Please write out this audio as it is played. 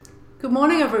Good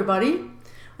morning, everybody,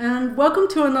 and welcome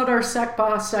to another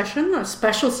SACPA session, a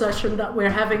special session that we're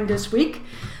having this week.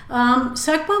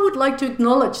 SACPA would like to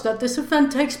acknowledge that this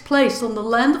event takes place on the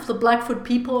land of the Blackfoot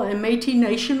people and Métis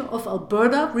Nation of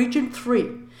Alberta, Region 3,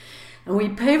 and we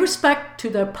pay respect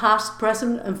to their past,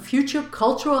 present, and future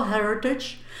cultural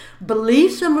heritage,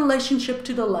 beliefs, and relationship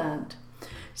to the land.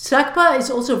 SACPA is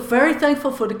also very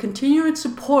thankful for the continuing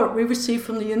support we receive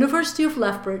from the University of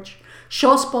Lethbridge,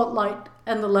 Shaw Spotlight,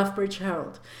 and the Lethbridge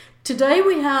Herald. Today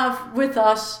we have with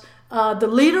us the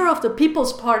leader of the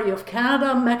People's Party of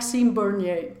Canada, Maxime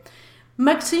Bernier.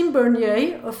 Maxime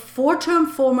Bernier, a four-term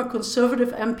former Conservative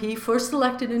MP, first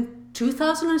elected in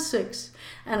 2006,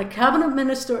 and a cabinet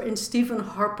minister in Stephen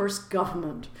Harper's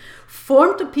government,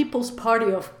 formed the People's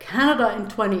Party of Canada in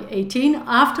 2018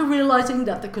 after realizing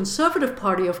that the Conservative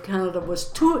Party of Canada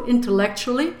was too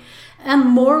intellectually and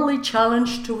morally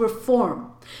challenged to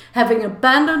reform, having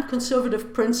abandoned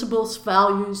conservative principles,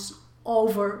 values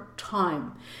over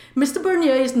time. Mr.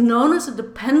 Bernier is known as a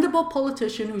dependable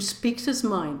politician who speaks his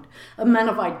mind, a man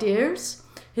of ideas.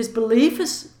 His belief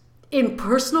is in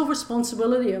personal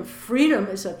responsibility and freedom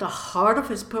is at the heart of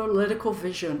his political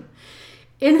vision.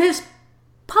 In his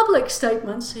public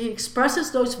statements, he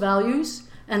expresses those values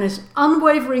and his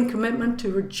unwavering commitment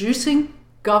to reducing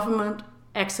government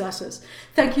excesses.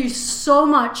 Thank you so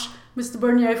much, Mr.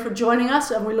 Bernier, for joining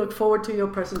us, and we look forward to your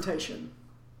presentation.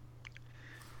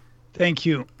 Thank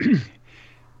you.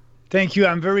 Thank you.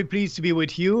 I'm very pleased to be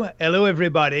with you. Hello,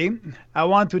 everybody. I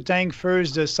want to thank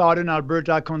first the Southern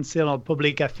Alberta Council on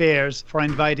Public Affairs for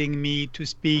inviting me to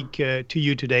speak to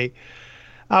you today.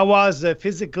 I was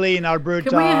physically in Alberta.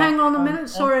 Can we hang on a minute?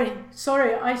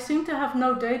 Sorry, I seem to have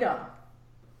no data.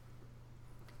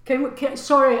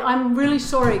 Sorry, I'm really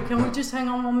sorry. Can we just hang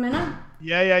on 1 minute?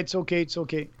 Yeah, it's okay.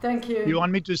 Thank you. You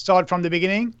want me to start from the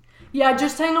beginning? Yeah,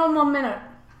 just hang on 1 minute.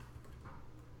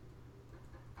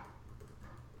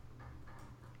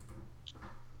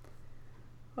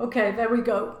 Okay, there we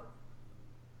go.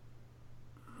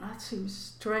 That seems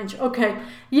strange. Okay,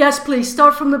 yes, please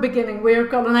start from the beginning. We've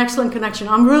got an excellent connection.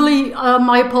 I'm really,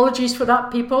 my apologies for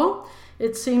that, people.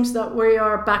 It seems that we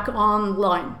are back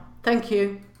online. Thank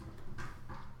you.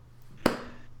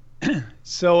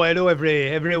 So hello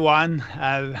everyone.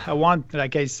 I want,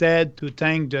 like I said, to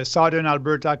thank the Southern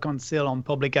Alberta Council on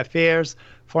Public Affairs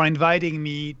for inviting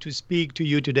me to speak to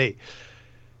you today.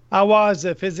 I was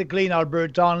physically in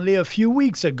Alberta only a few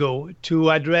weeks ago to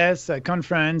address a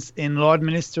conference in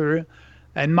Lloydminster,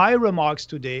 and my remarks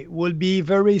today will be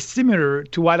very similar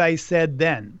to what I said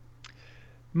then.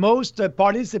 Most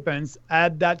participants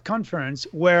at that conference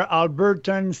were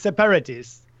Albertan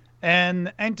separatists,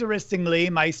 and interestingly,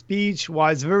 my speech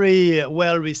was very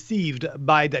well received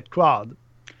by that crowd.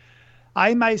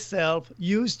 I myself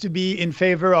used to be in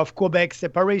favor of Quebec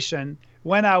separation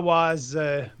when I was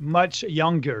much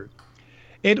younger.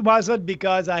 It wasn't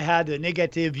because I had a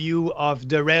negative view of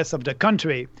the rest of the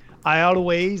country. I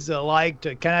always liked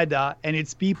Canada and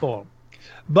its people.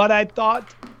 But I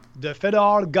thought the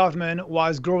federal government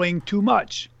was growing too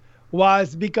much,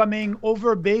 was becoming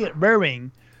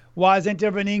overbearing, was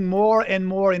intervening more and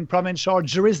more in provincial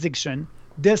jurisdiction,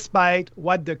 despite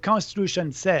what the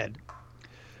Constitution said,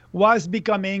 was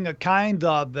becoming a kind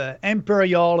of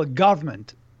imperial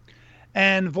government.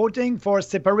 And voting for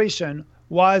separation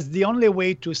was the only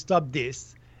way to stop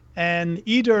this and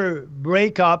either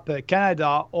break up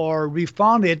Canada or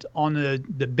refound it on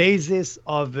the basis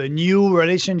of a new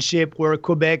relationship where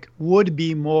Quebec would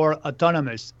be more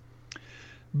autonomous.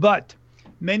 But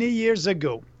many years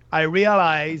ago, I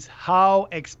realized how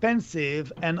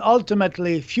expensive and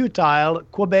ultimately futile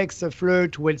Quebec's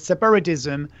flirt with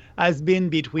separatism has been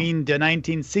between the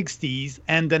 1960s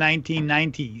and the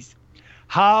 1990s.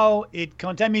 How it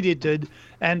contaminated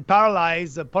and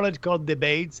paralyzed the political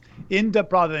debates in the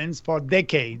province for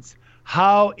decades.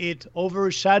 How it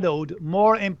overshadowed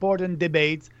more important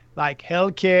debates like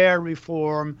healthcare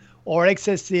reform or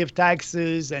excessive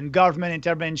taxes and government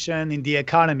intervention in the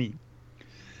economy.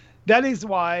 That is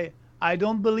why I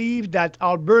don't believe that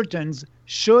Albertans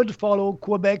should follow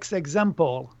Quebec's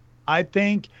example. I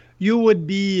think you would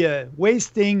be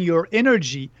wasting your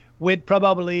energy with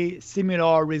probably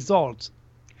similar results.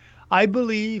 I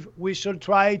believe we should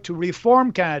try to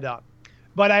reform Canada,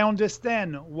 but I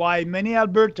understand why many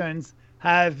Albertans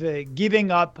have given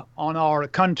up on our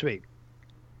country.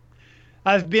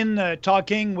 I've been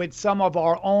talking with some of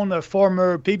our own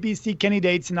former PPC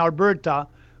candidates in Alberta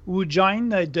who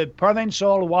joined the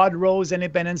provincial Wildrose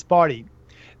Independence Party.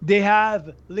 They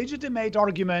have legitimate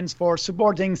arguments for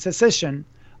supporting secession.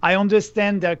 I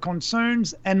understand their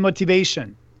concerns and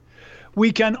motivation.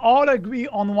 We can all agree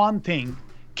on one thing.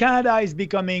 Canada is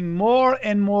becoming more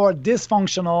and more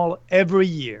dysfunctional every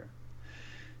year.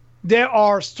 There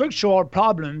are structural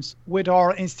problems with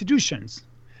our institutions,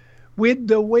 with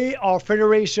the way our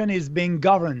federation is being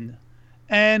governed,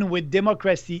 and with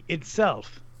democracy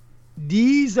itself.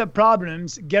 These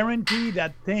problems guarantee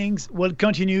that things will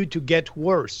continue to get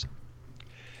worse.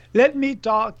 Let me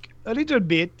talk a little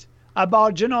bit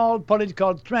about general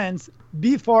political trends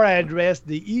before I address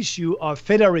the issue of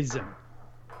federalism.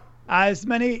 As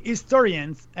many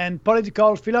historians and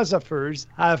political philosophers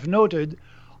have noted,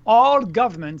 all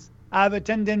governments have a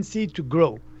tendency to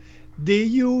grow. They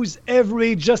use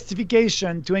every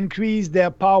justification to increase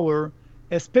their power,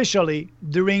 especially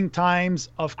during times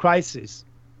of crisis.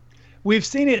 We've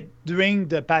seen it during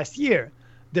the past year.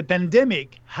 The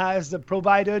pandemic has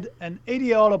provided an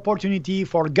ideal opportunity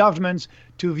for governments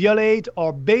to violate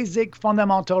our basic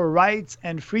fundamental rights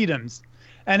and freedoms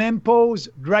and impose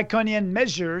draconian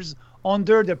measures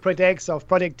under the pretext of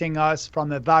protecting us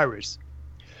from a virus.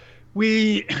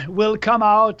 We will come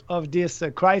out of this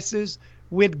crisis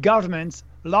with governments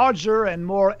larger and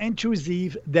more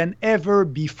intrusive than ever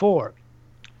before.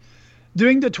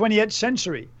 During the 20th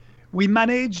century, we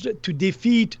managed to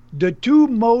defeat the two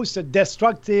most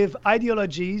destructive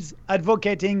ideologies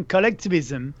advocating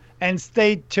collectivism and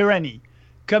state tyranny,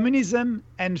 communism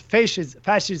and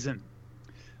fascism.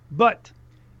 But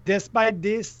despite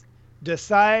this, the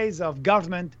size of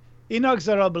government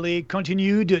inexorably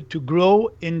continued to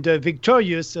grow in the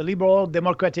victorious liberal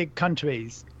democratic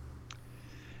countries.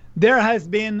 There has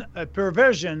been a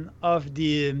perversion of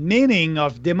the meaning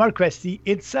of democracy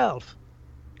itself.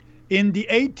 In the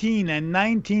 18th and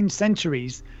 19th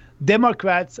centuries,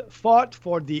 Democrats fought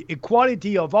for the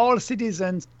equality of all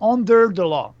citizens under the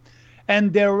law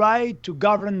and their right to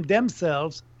govern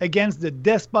themselves against the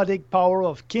despotic power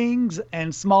of kings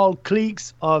and small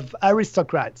cliques of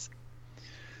aristocrats.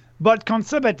 But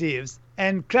conservatives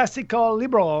and classical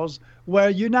liberals were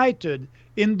united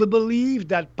in the belief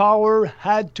that power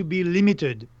had to be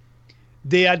limited.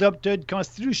 They adopted a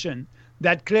constitution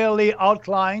that clearly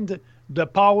outlined the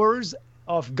powers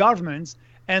of governments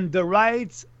and the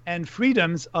rights and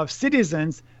freedoms of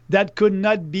citizens that could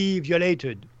not be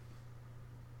violated.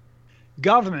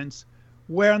 Governments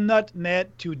were not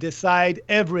meant to decide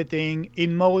everything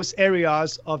in most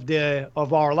areas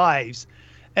of our lives.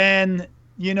 And,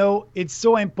 it's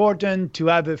so important to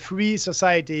have a free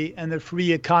society and a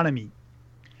free economy.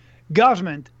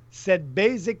 Government set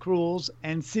basic rules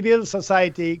and civil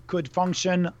society could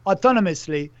function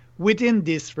autonomously within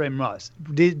this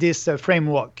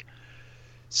framework.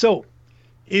 So,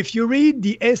 if you read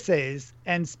the essays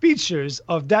and speeches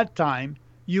of that time,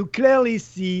 you clearly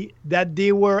see that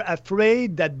they were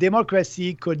afraid that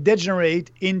democracy could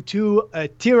degenerate into a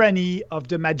tyranny of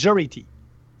the majority.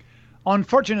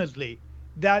 Unfortunately,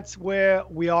 that's where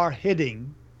we are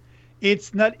heading.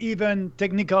 It's not even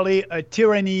technically a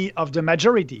tyranny of the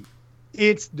majority.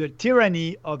 It's the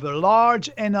tyranny of a large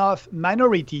enough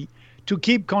minority to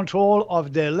keep control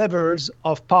of the levers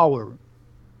of power.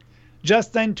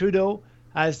 Justin Trudeau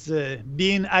has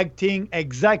been acting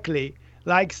exactly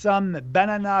like some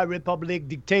banana republic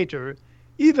dictator,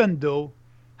 even though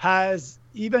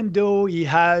he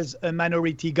has a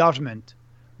minority government.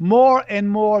 More and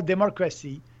more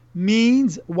democracy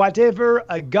means whatever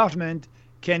a government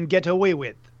can get away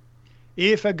with.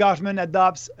 If a government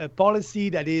adopts a policy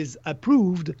that is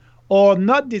approved or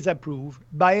not disapproved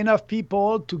by enough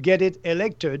people to get it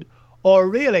elected or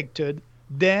re-elected,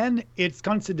 then it's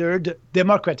considered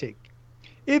democratic,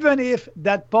 even if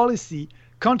that policy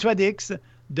contradicts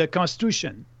the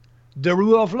Constitution, the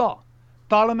rule of law,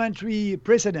 parliamentary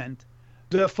precedent,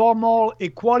 the formal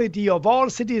equality of all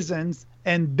citizens,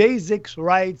 and basic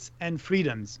rights and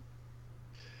freedoms.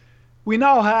 We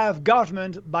now have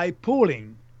government by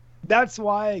pooling. That's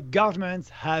why governments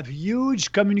have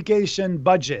huge communication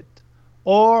budget,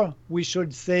 or we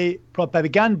should say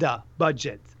propaganda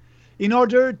budget, in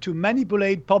order to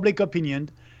manipulate public opinion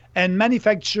and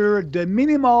manufacture the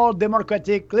minimal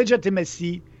democratic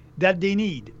legitimacy that they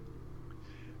need.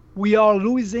 We are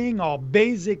losing our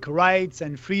basic rights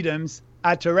and freedoms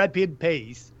at a rapid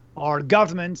pace. Our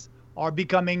governments are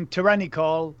becoming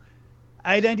tyrannical.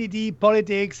 Identity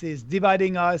politics is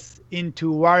dividing us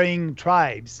into warring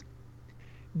tribes.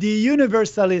 The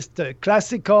universalist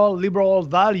classical liberal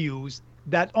values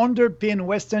that underpin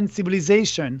Western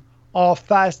civilization are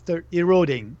fast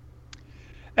eroding.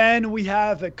 And we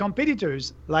have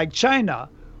competitors like China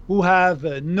who have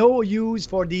no use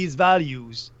for these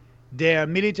values. Their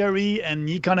military and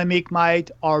economic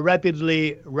might are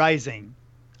rapidly rising.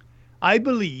 I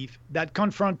believe that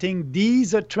confronting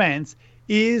these trends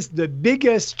is the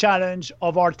biggest challenge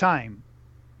of our time.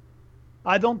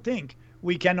 I don't think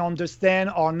we can understand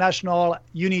our national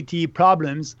unity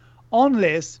problems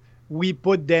unless we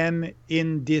put them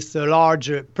in this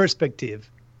larger perspective.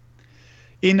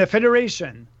 In a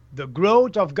federation, the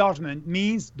growth of government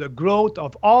means the growth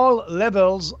of all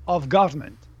levels of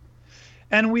government.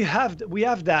 And we have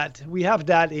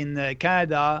that in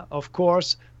Canada, of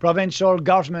course. Provincial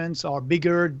governments are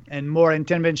bigger and more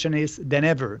interventionist than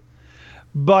ever.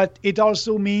 But it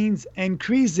also means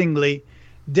increasingly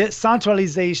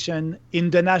decentralization in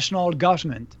the national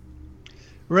government.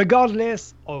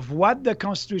 Regardless of what the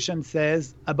Constitution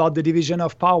says about the division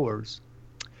of powers,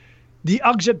 the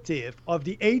objective of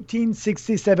the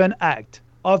 1867 Act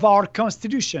of our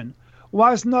Constitution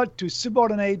was not to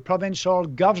subordinate provincial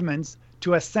governments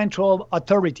to a central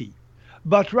authority,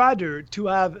 but rather to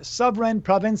have sovereign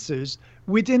provinces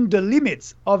within the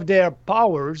limits of their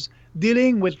powers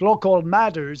dealing with local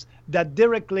matters that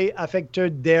directly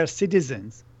affected their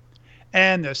citizens,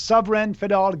 and a sovereign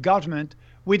federal government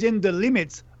within the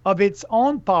limits of its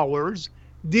own powers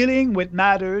dealing with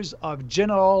matters of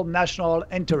general national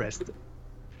interest.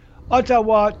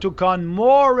 Ottawa took on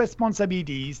more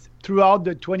responsibilities throughout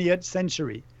the 20th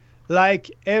century,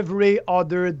 like every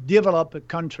other developed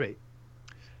country.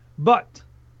 But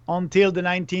until the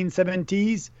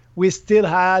 1970s, we still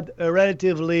had a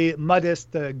relatively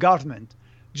modest government,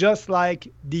 just like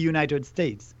the United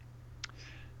States.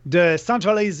 The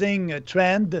centralizing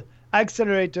trend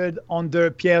accelerated under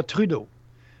Pierre Trudeau.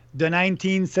 The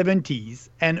 1970s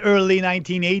and early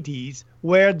 1980s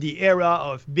were the era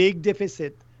of big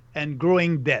deficit and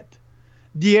growing debt,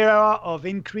 the era of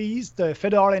increased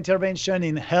federal intervention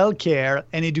in healthcare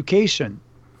and education,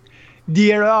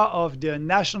 the era of the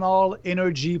National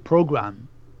Energy Program,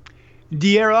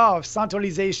 the era of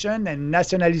centralization and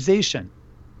nationalization.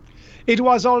 It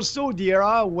was also the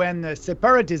era when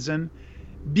separatism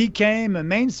became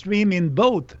mainstream in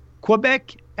both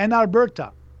Quebec and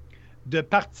Alberta. The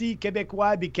Parti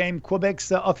Québécois became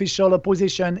Quebec's official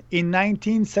opposition in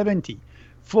 1970,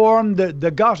 formed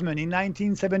the government in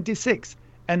 1976,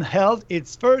 and held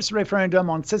its first referendum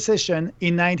on secession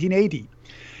in 1980.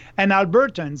 And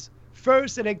Albertans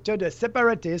first elected a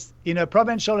separatist in a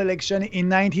provincial election in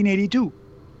 1982.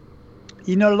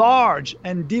 In a large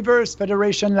and diverse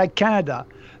federation like Canada,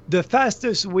 the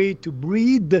fastest way to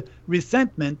breed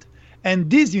resentment and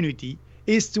disunity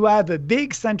is to have a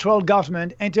big central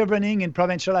government intervening in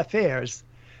provincial affairs,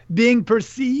 being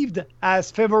perceived as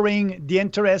favoring the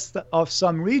interests of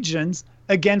some regions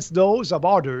against those of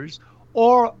others,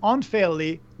 or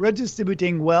unfairly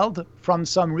redistributing wealth from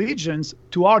some regions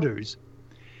to others.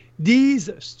 These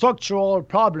structural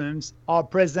problems are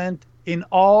present in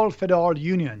all federal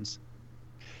unions.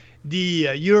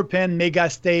 The European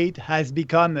megastate has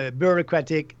become a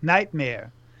bureaucratic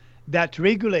nightmare that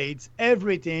regulates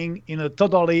everything in a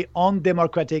totally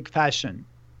undemocratic fashion.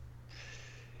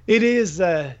 It is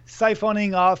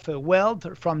siphoning off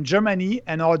wealth from Germany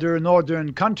and other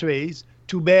northern countries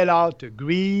to bail out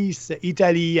Greece,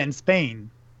 Italy, and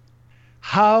Spain.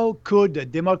 How could a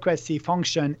democracy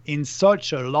function in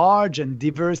such a large and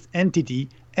diverse entity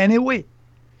anyway?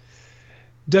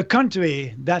 The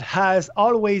country that has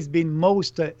always been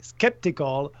most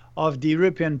skeptical of the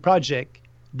European project,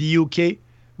 the UK,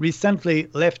 recently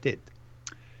left it.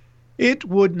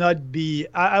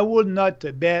 I would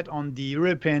not bet on the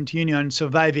European Union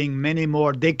surviving many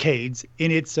more decades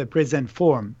in its present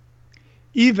form.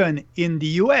 Even in the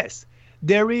US,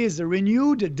 there is a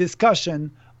renewed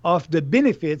discussion of the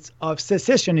benefits of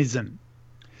secessionism.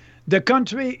 The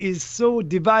country is so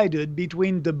divided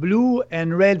between the blue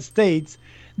and red states,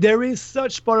 there is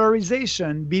such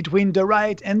polarization between the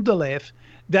right and the left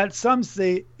that some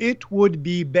say it would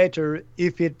be better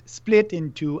if it split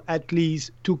into at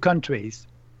least two countries.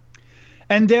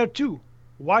 And there too,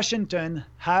 Washington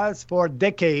has for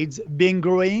decades been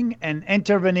growing and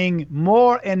intervening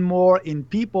more and more in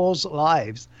people's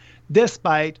lives,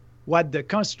 despite what the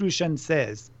Constitution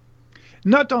says.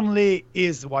 Not only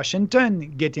is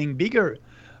Washington getting bigger,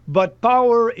 but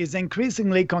power is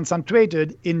increasingly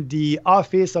concentrated in the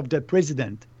office of the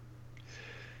president.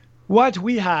 What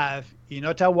we have in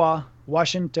Ottawa,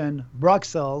 Washington,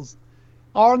 Brussels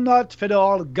are not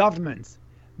federal governments.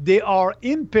 They are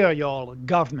imperial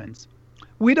governments.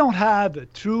 We don't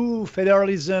have true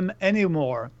federalism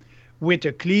anymore. With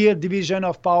a clear division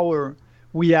of power,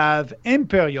 we have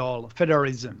imperial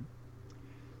federalism.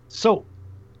 So,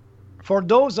 for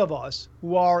those of us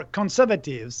who are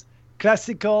conservatives,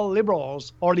 classical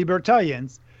liberals, or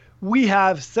libertarians, we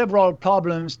have several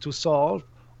problems to solve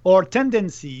or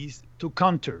tendencies to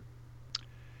counter.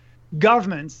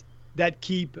 Governments that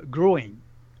keep growing.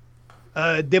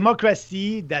 A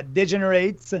democracy that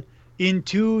degenerates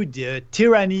into the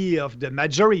tyranny of the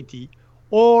majority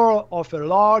or of a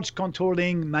large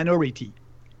controlling minority.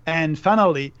 And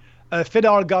finally, a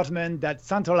federal government that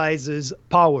centralizes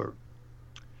power.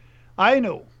 I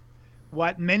know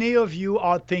what many of you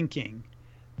are thinking,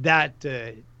 that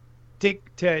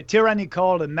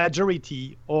tyrannical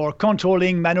majority or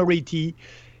controlling minority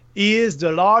is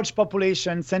the large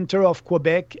population center of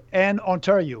Quebec and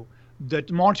Ontario, the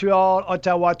Montreal,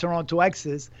 Ottawa, Toronto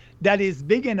axis that is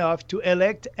big enough to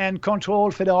elect and control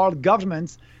federal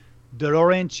governments, the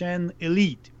Laurentian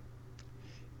elite.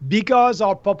 Because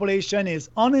our population is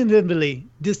unevenly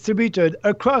distributed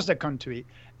across the country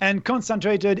and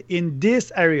concentrated in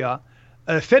this area,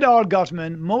 a federal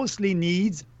government mostly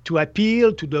needs to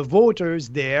appeal to the voters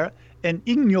there and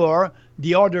ignore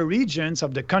the other regions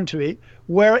of the country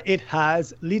where it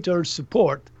has little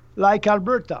support, like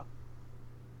Alberta.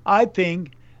 I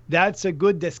think that's a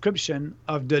good description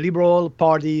of the Liberal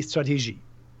Party strategy.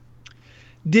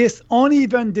 This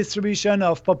uneven distribution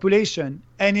of population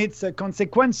and its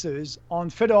consequences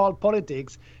on federal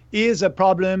politics is a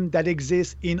problem that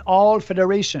exists in all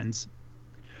federations.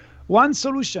 One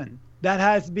solution that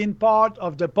has been part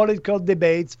of the political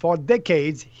debates for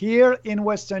decades here in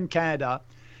Western Canada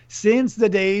since the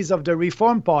days of the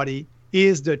Reform Party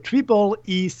is the Triple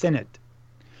E Senate.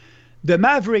 The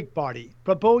Maverick Party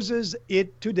proposes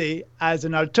it today as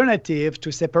an alternative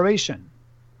to separation.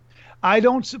 I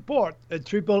don't support a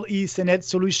Triple E Senate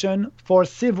solution for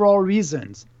several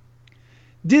reasons.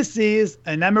 This is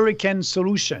an American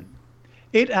solution.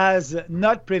 It has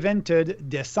not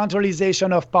prevented the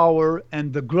centralization of power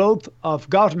and the growth of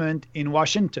government in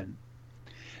Washington.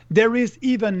 There is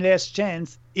even less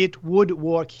chance it would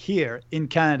work here in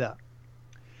Canada.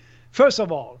 First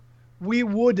of all, we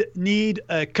would need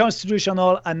a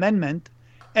constitutional amendment,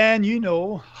 and you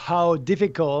know how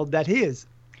difficult that is.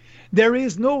 There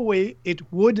is no way it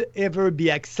would ever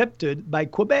be accepted by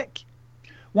Quebec.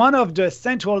 One of the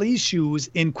central issues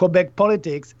in Quebec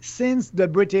politics since the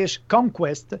British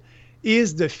conquest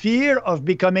is the fear of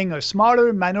becoming a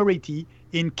smaller minority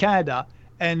in Canada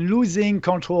and losing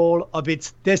control of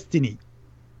its destiny.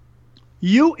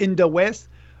 You in the West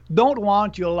don't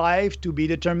want your life to be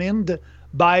determined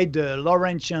by the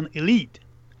Laurentian elite.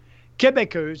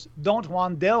 Quebecers don't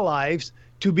want their lives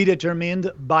to be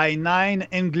determined by 9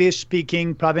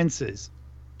 English-speaking provinces.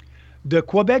 The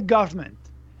Quebec government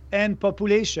and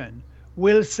population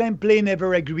will simply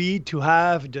never agree to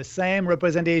have the same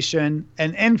representation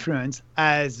and influence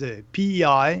as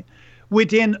PEI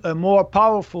within a more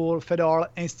powerful federal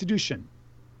institution.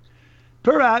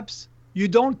 Perhaps you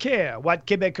don't care what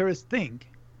Quebecers think,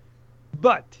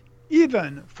 but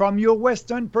even from your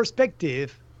Western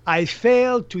perspective, I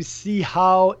fail to see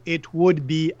how it would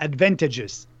be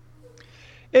advantageous.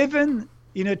 Even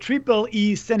in a Triple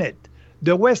E Senate,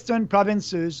 the Western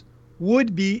provinces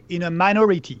would be in a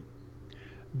minority.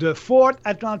 The 4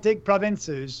 Atlantic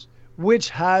provinces, which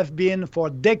have been for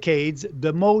decades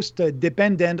the most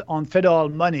dependent on federal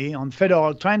money, on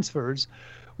federal transfers,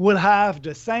 will have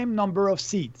the same number of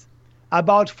seats,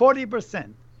 about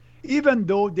 40%, even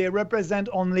though they represent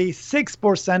only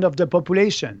 6% of the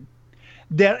population.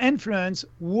 Their influence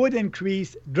would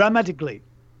increase dramatically.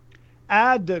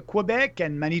 Add Quebec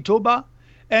and Manitoba,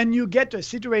 and you get a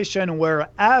situation where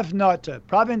have-not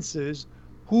provinces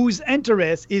whose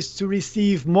interest is to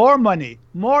receive more money,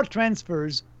 more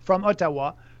transfers from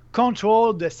Ottawa,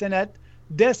 control the Senate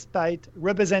despite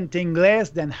representing less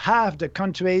than half the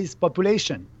country's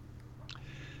population.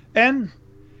 And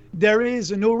there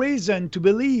is no reason to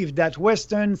believe that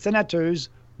Western senators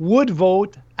would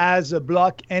vote as a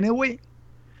bloc anyway.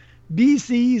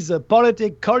 BC's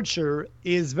political culture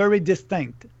is very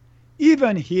distinct.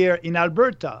 Even here in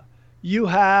Alberta, you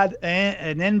had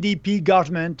an NDP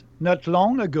government not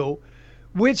long ago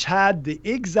which had the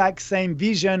exact same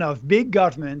vision of big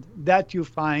government that you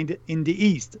find in the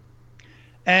East.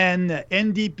 An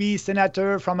NDP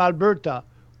senator from Alberta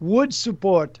would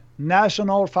support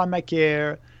national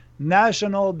pharmacare,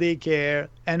 national daycare,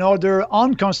 and other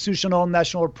unconstitutional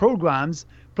national programs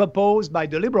proposed by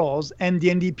the Liberals and the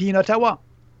NDP in Ottawa.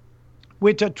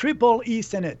 With a Triple E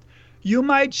Senate, you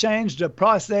might change the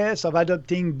process of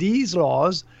adopting these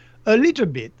laws a little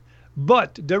bit,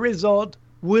 but the result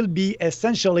will be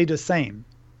essentially the same.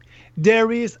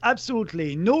 There is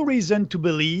absolutely no reason to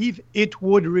believe it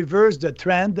would reverse the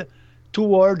trend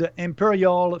toward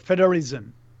imperial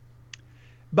federalism.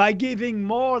 By giving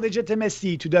more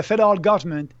legitimacy to the federal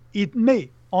government, it may,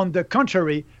 on the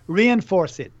contrary,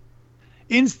 reinforce it.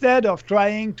 Instead of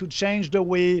trying to change the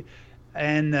way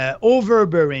and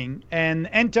overbearing and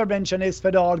interventionist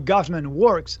federal government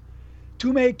works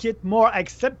to make it more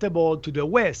acceptable to the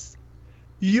West,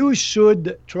 you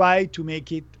should try to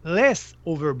make it less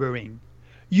overbearing.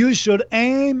 You should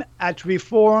aim at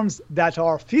reforms that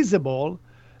are feasible,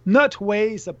 not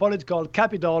waste political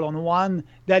capital on one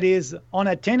that is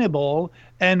unattainable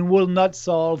and will not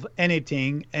solve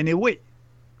anything anyway.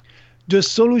 The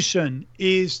solution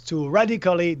is to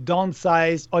radically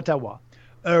downsize Ottawa,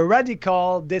 a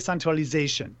radical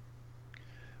decentralization.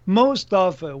 Most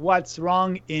of what's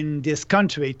wrong in this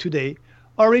country today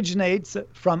originates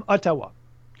from Ottawa.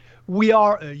 We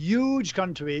are a huge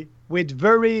country with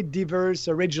very diverse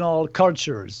regional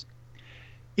cultures.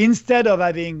 Instead of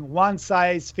having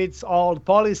one-size-fits-all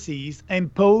policies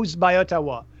imposed by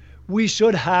Ottawa, we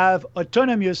should have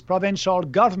autonomous provincial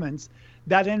governments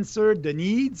that answer the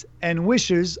needs and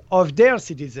wishes of their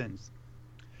citizens.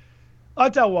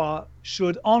 Ottawa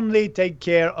should only take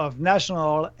care of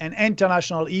national and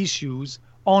international issues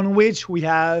on which we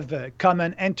have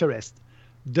common interest.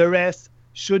 The rest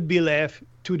should be left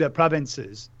to the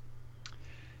provinces.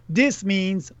 This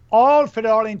means all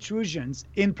federal intrusions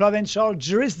in provincial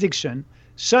jurisdiction,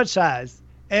 such as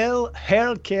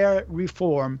health care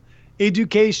reform,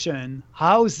 education,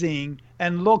 housing,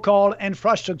 and local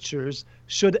infrastructures,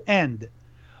 should end.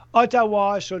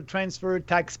 Ottawa should transfer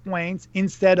tax points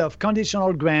instead of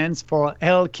conditional grants for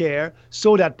health care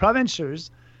so that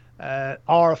provinces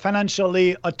are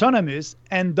financially autonomous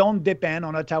and don't depend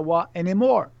on Ottawa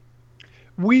anymore.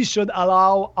 We should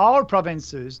allow our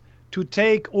provinces to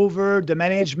take over the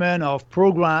management of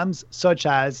programs such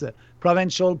as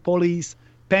provincial police,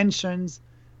 pensions,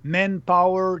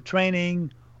 manpower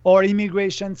training, or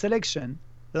immigration selection,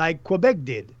 like Quebec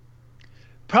did.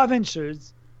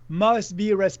 Provinces must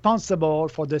be responsible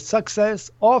for the success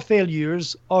or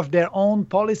failures of their own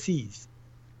policies.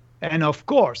 And of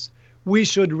course, we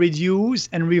should reduce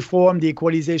and reform the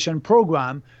equalization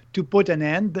program to put an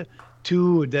end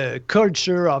to the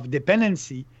culture of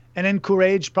dependency and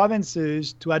encourage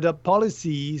provinces to adopt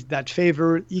policies that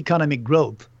favor economic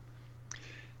growth.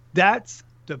 That's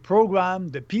the program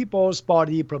the People's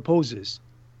Party proposes.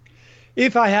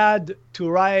 If I had to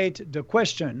write the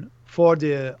question for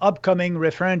the upcoming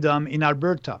referendum in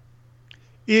Alberta,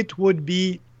 it would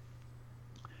be,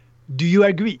 do you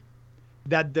agree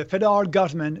that the federal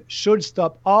government should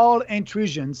stop all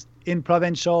intrusions in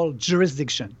provincial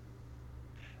jurisdiction?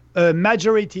 A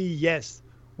majority yes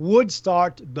would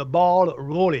start the ball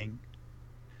rolling.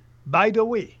 By the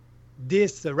way,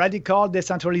 this radical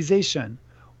decentralization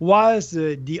was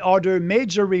the other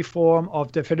major reform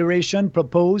of the Federation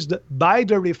proposed by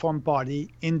the Reform Party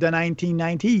in the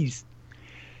 1990s.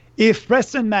 If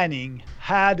Preston Manning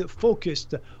had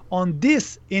focused on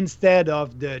this instead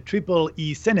of the Triple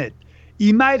E Senate,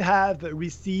 he might have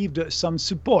received some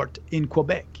support in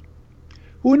Quebec.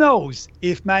 Who knows,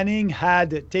 if Manning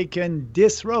had taken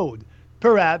this road,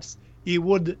 perhaps he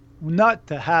would not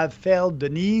have felt the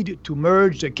need to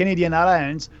merge the Canadian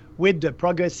Alliance with the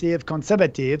Progressive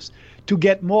Conservatives to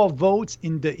get more votes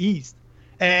in the East,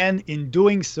 and in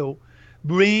doing so,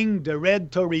 bring the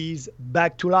Red Tories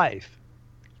back to life.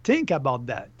 Think about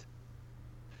that.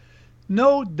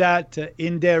 Note that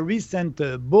in their recent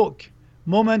book,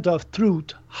 Moment of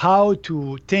Truth, How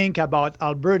to Think About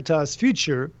Alberta's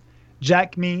Future,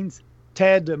 Jack Means,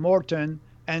 Ted Morton,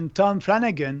 and Tom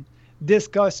Flanagan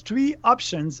discuss three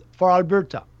options for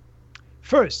Alberta.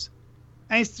 First,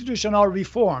 institutional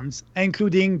reforms,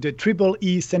 including the Triple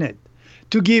E Senate,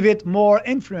 to give it more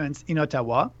influence in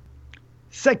Ottawa.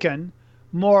 Second,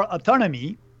 more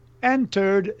autonomy. And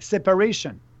third,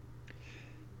 separation.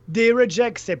 They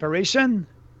reject separation.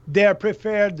 Their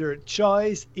preferred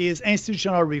choice is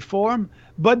institutional reform,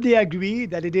 but they agree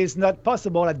that it is not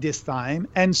possible at this time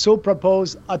and so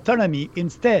propose autonomy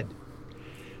instead.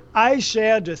 I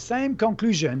share the same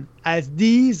conclusion as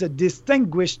these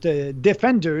distinguished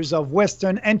defenders of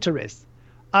Western interests.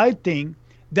 I think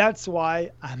that's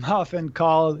why I'm often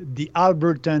called the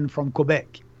Albertan from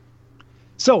Quebec.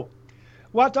 So,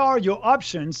 what are your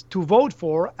options to vote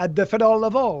for at the federal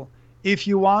level if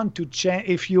you want a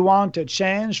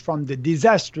change from the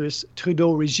disastrous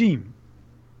Trudeau regime?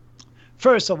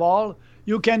 First of all,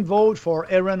 you can vote for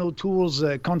Erin O'Toole's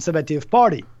Conservative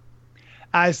Party.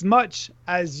 As much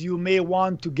as you may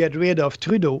want to get rid of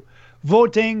Trudeau,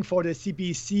 voting for the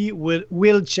CPC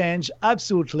will change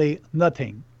absolutely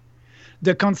nothing.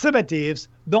 The Conservatives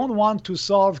don't want to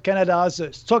solve Canada's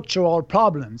structural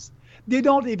problems. They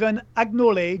don't even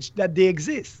acknowledge that they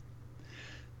exist.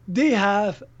 They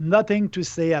have nothing to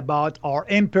say about our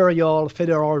imperial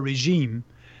federal regime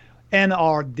and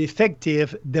our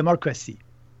defective democracy.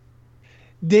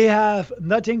 They have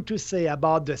nothing to say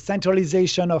about the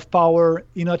centralization of power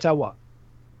in Ottawa.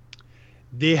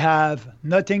 They have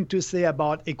nothing to say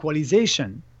about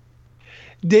equalization.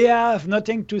 They have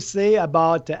nothing to say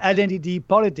about identity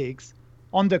politics.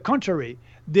 On the contrary,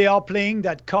 they are playing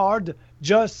that card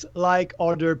just like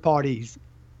other parties.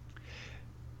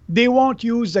 They won't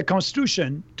use the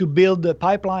Constitution to build the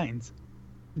pipelines.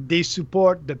 They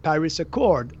support the Paris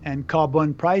Accord and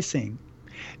carbon pricing.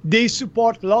 They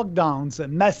support lockdowns,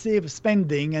 massive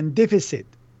spending, and deficit.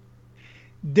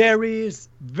 There is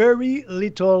very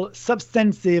little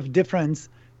substantive difference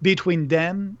between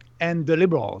them and the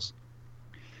Liberals.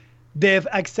 They've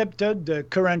accepted the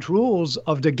current rules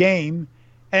of the game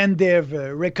and they've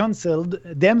reconciled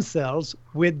themselves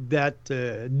with that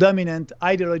dominant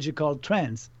ideological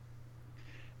trends.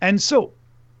 And so,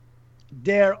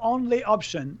 their only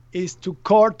option is to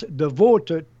court the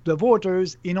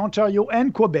voters in Ontario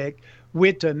and Quebec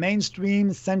with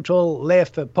mainstream central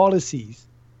left policies.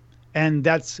 And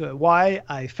that's why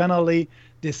I finally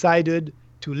decided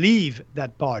to leave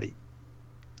that party.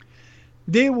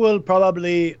 They will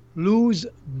probably lose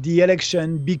the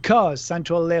election because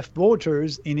central left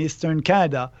voters in Eastern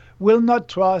Canada will not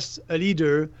trust a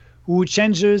leader who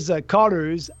changes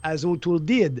colors as O'Toole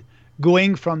did,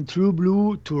 going from true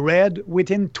blue to red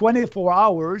within 24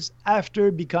 hours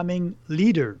after becoming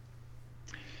leader.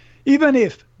 Even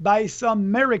if, by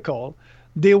some miracle,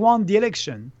 they won the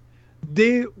election,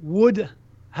 they would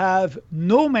have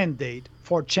no mandate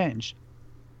for change.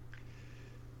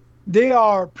 They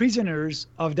are prisoners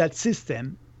of that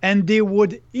system, and they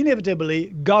would inevitably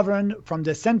govern from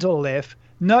the central left,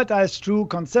 not as true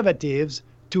conservatives,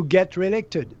 to get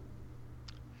reelected.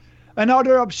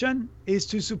 Another option is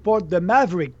to support the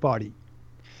Maverick Party.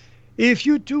 If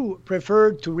you too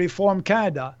prefer to reform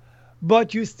Canada,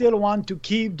 but you still want to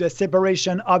keep the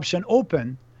separation option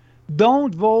open,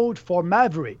 don't vote for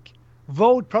Maverick.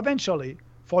 Vote provincially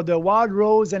for the Wild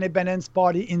Rose Independence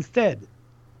Party instead.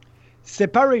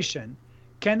 Separation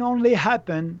can only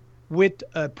happen with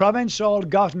a provincial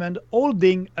government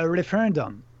holding a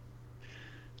referendum.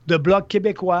 The Bloc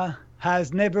Québécois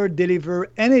has never delivered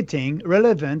anything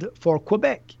relevant for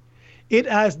Quebec. It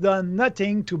has done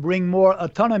nothing to bring more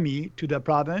autonomy to the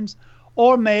province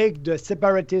or make the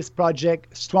separatist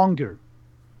project stronger.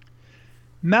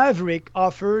 Maverick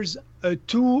offers a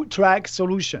two-track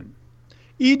solution,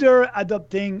 either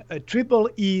adopting a Triple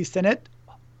E Senate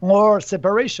or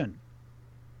separation.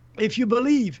 If you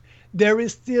believe there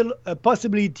is still a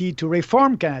possibility to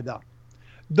reform Canada,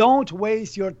 don't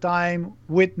waste your time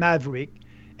with Maverick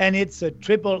and it's a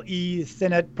Triple E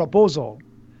Senate proposal.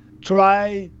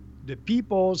 Try the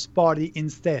People's Party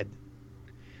instead.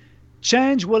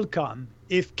 Change will come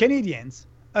if Canadians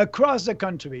across the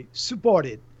country support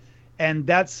it, and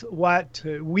that's what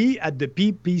we at the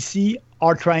PPC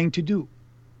are trying to do.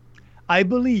 I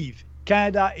believe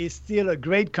Canada is still a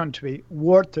great country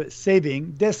worth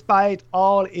saving despite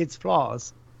all its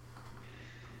flaws.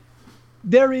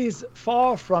 There is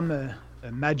far from a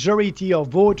majority of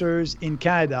voters in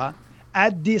Canada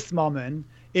at this moment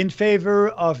in favor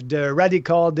of the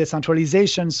radical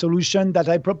decentralization solution that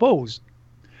I propose.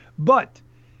 But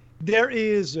there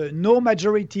is no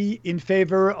majority in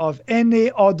favor of any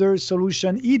other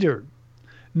solution either.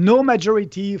 No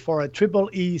majority for a Triple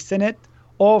E Senate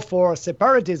or for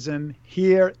separatism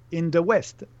here in the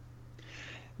West.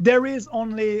 There is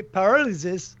only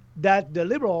paralysis that the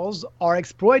Liberals are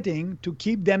exploiting to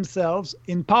keep themselves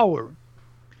in power.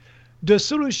 The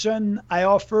solution I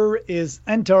offer is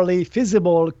entirely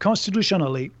feasible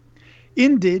constitutionally.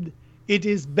 Indeed, it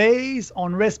is based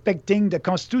on respecting the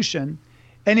Constitution,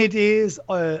 and it is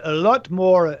a lot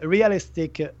more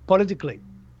realistic politically.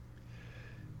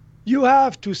 You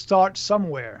have to start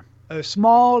somewhere. A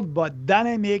small but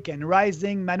dynamic and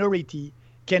rising minority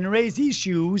can raise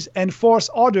issues and force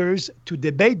others to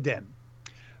debate them.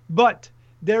 But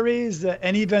there is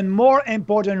an even more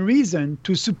important reason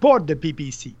to support the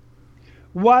PPC.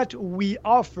 What we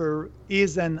offer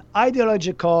is an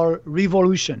ideological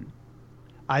revolution.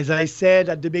 As I said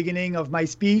at the beginning of my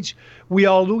speech, we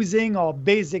are losing our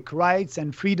basic rights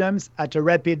and freedoms at a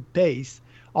rapid pace.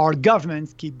 Our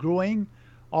governments keep growing.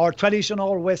 Our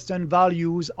traditional Western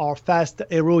values are fast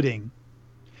eroding.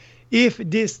 If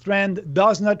this trend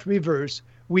does not reverse,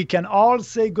 we can all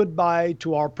say goodbye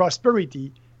to our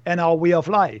prosperity and our way of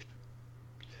life.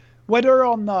 Whether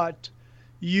or not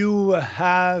you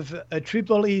have a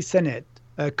Triple E Senate,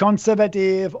 a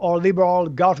conservative or liberal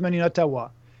government in Ottawa,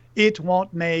 it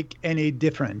won't make any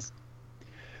difference.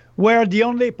 We're the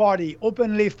only party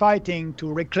openly fighting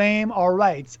to reclaim our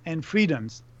rights and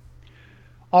freedoms.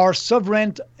 our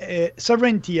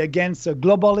sovereignty against a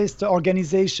globalist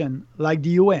organization like the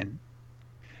UN.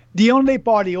 The only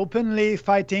party openly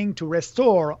fighting to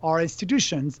restore our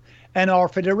institutions and our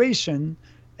federation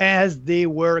as they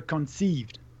were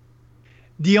conceived.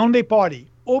 The only party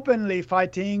openly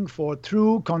fighting for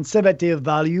true conservative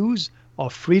values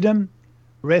of freedom,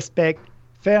 respect,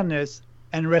 fairness,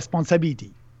 and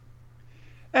responsibility.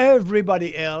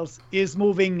 Everybody else is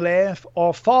moving left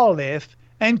or far left,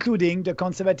 including the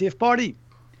Conservative Party.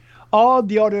 All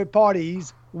the other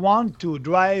parties want to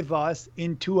drive us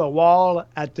into a wall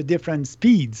at the different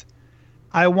speeds.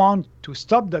 I want to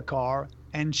stop the car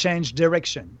and change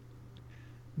direction.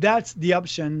 That's the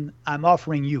option I'm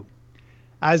offering you,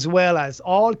 as well as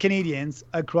all Canadians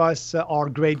across our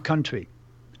great country.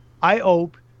 I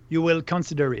hope you will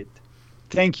consider it.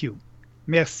 Thank you.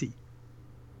 Merci.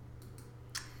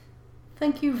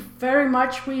 Thank you very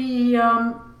much. We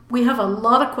have a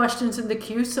lot of questions in the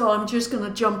queue, so I'm just going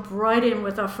to jump right in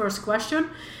with our first question,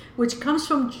 which comes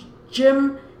from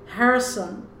Jim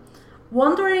Harrison.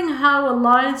 Wondering how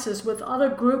alliances with other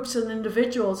groups and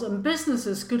individuals and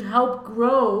businesses could help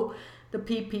grow the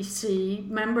PPC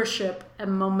membership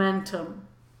and momentum.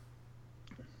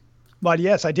 But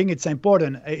yes, I think it's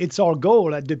important. It's our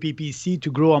goal at the PPC to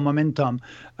grow our momentum.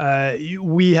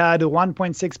 We had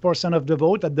 1.6% of the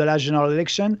vote at the last general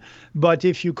election, but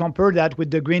if you compare that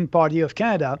with the Green Party of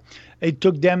Canada, it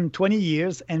took them 20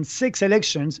 years and 6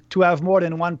 elections to have more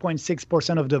than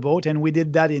 1.6% of the vote, and we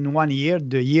did that in 1 year,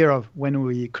 the year of when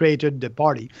we created the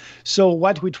party. So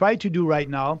what we try to do right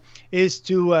now is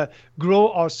to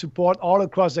grow our support all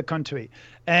across the country.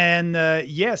 And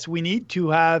yes, we need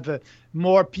to have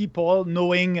more people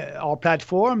knowing our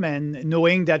platform and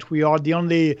knowing that we are the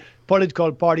only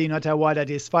political party in Ottawa that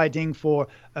is fighting for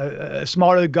a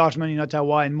smaller government in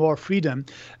Ottawa and more freedom,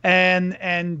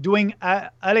 and doing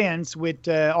alliance with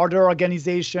other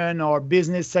organization or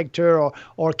business sector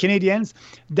or Canadians.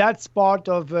 That's part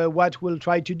of what we'll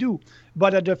try to do.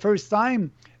 But at the first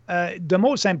time, the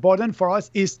most important for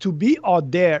us is to be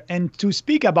out there and to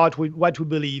speak about what we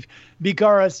believe,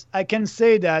 because I can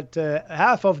say that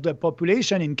half of the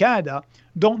population in Canada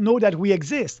don't know that we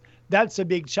exist. That's a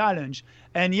big challenge.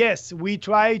 And yes, we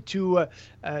try to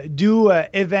do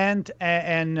event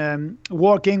and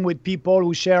working with people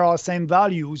who share our same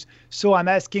values. So I'm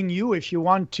asking you, if you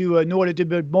want to know a little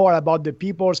bit more about the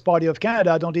People's Party of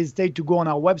Canada, don't hesitate to go on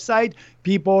our website,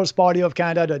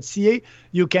 peoplespartyofcanada.ca.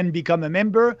 You can become a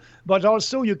member, but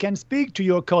also you can speak to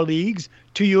your colleagues,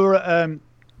 to your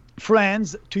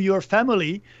friends, to your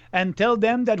family, and tell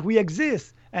them that we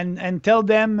exist. And tell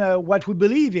them what we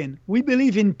believe in. We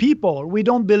believe in people. We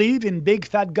don't believe in big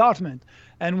fat government.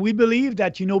 And we believe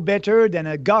that you know better than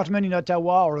a government in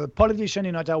Ottawa or a politician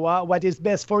in Ottawa what is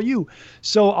best for you.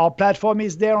 So our platform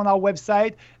is there on our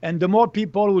website, and the more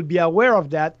people will be aware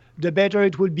of that, the better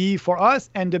it will be for us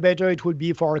and the better it will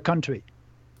be for our country.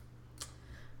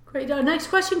 Great. Our next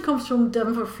question comes from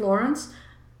Denver Florence.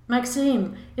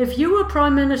 Maxime, if you were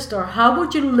Prime Minister, how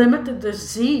would you limit the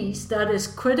disease that is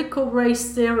critical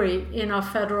race theory in our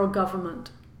federal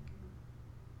government?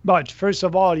 But first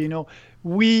of all,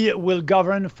 we will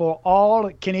govern for all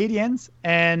Canadians,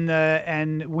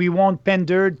 and we won't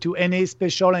pander to any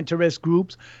special interest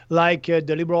groups like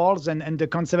the Liberals and the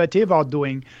Conservative are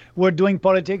doing. We're doing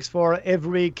politics for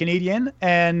every Canadian,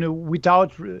 and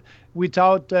without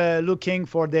looking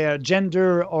for their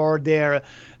gender or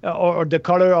the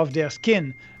color of their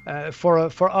skin.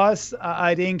 For us,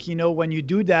 I think when you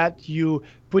do that, you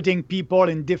putting people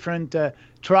in different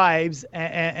tribes,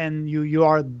 and you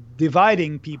are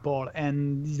dividing people,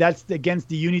 and that's against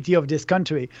the unity of this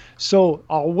country. So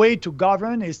our way to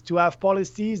govern is to have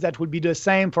policies that will be the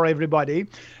same for everybody,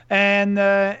 and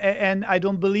I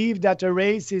don't believe that a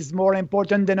race is more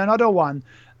important than another one.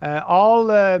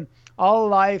 All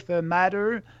life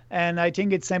matter, and I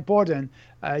think it's important.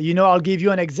 I'll give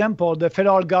you an example. The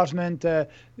federal government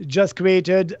just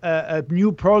created a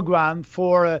new program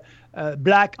for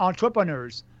black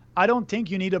entrepreneurs. I don't think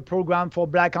you need a program for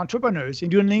black entrepreneurs. You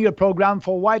don't need a program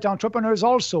for white entrepreneurs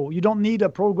also. You don't need a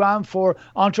program for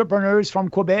entrepreneurs from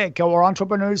Quebec or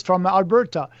entrepreneurs from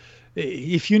Alberta.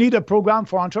 If you need a program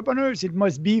for entrepreneurs, it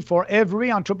must be for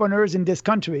every entrepreneurs in this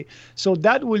country. So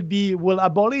that will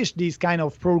abolish these kind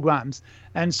of programs.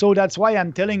 And so that's why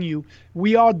I'm telling you,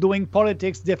 we are doing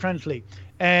politics differently.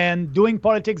 And doing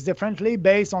politics differently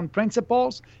based on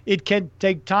principles, it can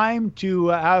take time to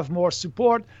have more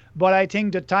support, but I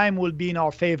think the time will be in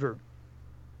our favor.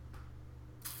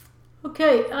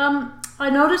 Okay, I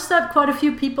noticed that quite a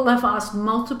few people have asked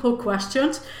multiple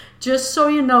questions. Just so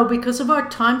you know, because of our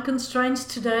time constraints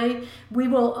today, we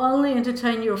will only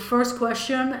entertain your first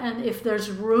question, and if there's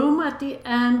room at the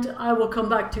end, I will come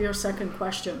back to your second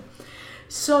question.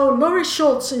 So, Laurie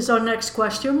Schultz is our next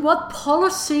question. What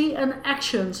policy and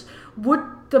actions would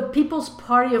the People's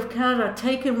Party of Canada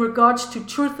take in regards to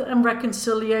truth and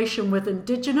reconciliation with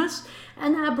Indigenous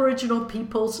and Aboriginal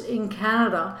peoples in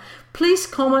Canada? Please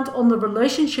comment on the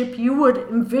relationship you would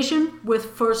envision with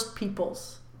First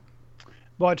Peoples.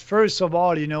 But first of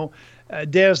all,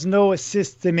 there's no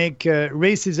systemic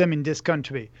racism in this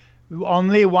country.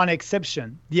 Only one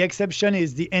exception. The exception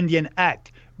is the Indian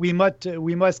Act. We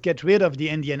must get rid of the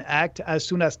Indian Act as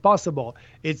soon as possible.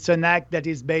 It's an act that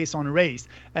is based on race.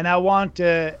 And I want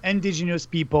Indigenous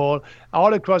people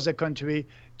all across the country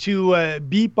to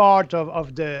be part of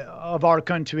our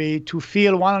country, to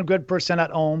feel 100%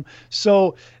 at home.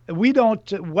 So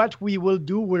what we will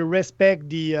do, we'll respect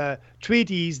the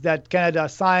treaties that Canada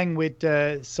signed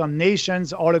with some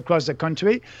nations all across the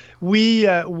country. We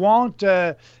won't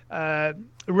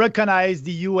recognize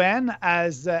the UN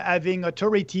as having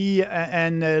authority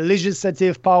and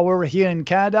legislative power here in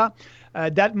Canada.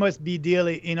 That must be dealt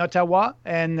in Ottawa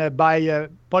and by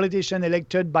politicians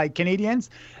elected by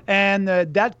Canadians. And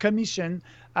that commission,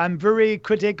 I'm very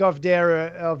critical of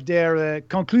their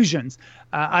conclusions.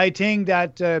 I think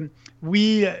that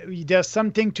there's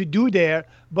something to do there,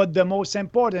 but the most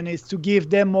important is to give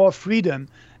them more freedom.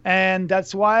 And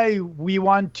that's why we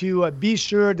want to be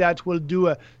sure that we'll do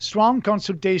a strong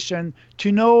consultation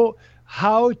to know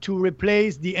how to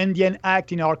replace the Indian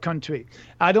Act in our country.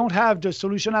 I don't have the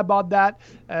solution about that,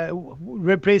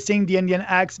 replacing the Indian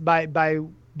Acts by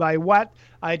what?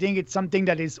 I think it's something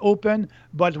that is open,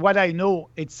 but what I know,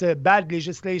 it's a bad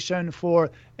legislation for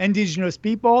Indigenous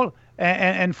people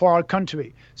and for our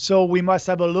country. So we must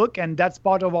have a look, and that's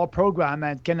part of our program.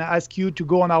 And can I ask you to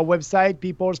go on our website,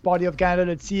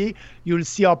 peoplespartyofcanada.ca. You'll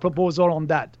see our proposal on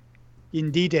that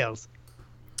in details.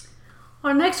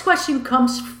 Our next question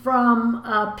comes from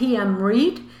PM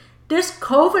Reed. This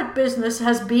COVID business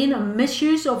has been a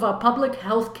misuse of our public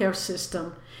healthcare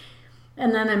system.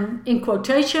 And then in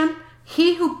quotation,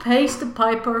 he who pays the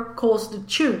piper calls the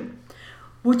tune.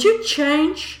 Would you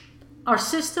change our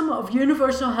system of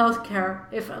universal healthcare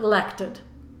if elected?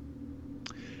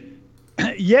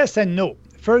 Yes and no.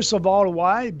 First of all,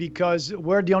 why? Because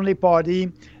we're the only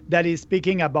party that is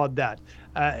speaking about that.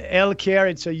 Healthcare,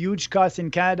 it's a huge cost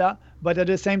in Canada, but at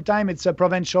the same time, it's a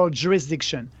provincial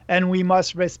jurisdiction, and we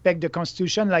must respect the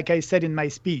Constitution, like I said in my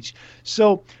speech.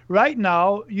 So right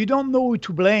now, you don't know who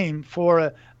to blame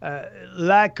for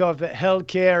lack of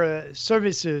healthcare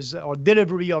services or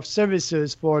delivery of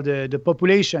services for the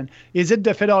population. Is it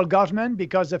the federal government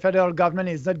because the federal government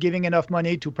is not giving enough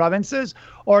money to provinces,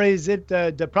 or is it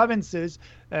the provinces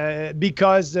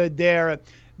because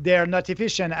they're not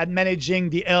efficient at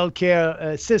managing the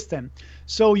healthcare system?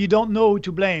 So you don't know who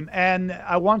to blame. And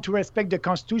I want to respect the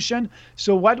Constitution.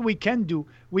 So what we can do,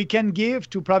 we can give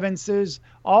to provinces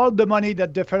all the money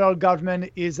that the federal government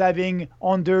is having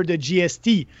under the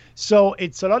GST. So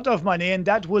it's a lot of money, and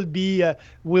that will be,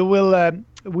 we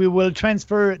will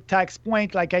transfer tax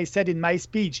point, like I said in my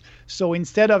speech. So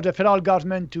instead of the federal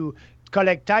government to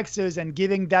collect taxes and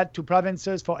giving that to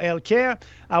provinces for healthcare,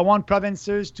 I want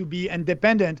provinces to be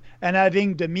independent and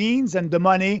having the means and the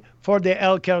money for their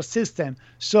healthcare system.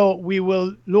 So we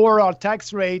will lower our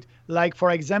tax rate, like,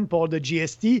 for example, the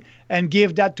GST, and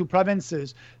give that to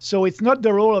provinces. So it's not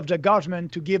the role of the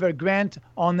government to give a grant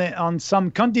on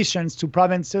some conditions to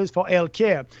provinces for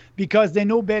healthcare, because they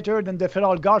know better than the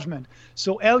federal government.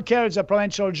 So healthcare is a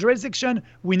provincial jurisdiction.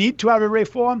 We need to have a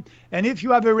reform. And if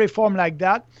you have a reform like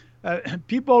that,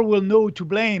 people will know to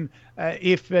blame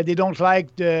if they don't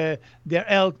like their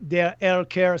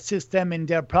healthcare system in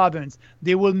their province.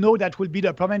 They will know that will be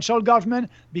the provincial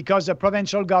government, because the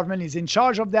provincial government is in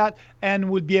charge of that and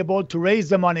will be able to raise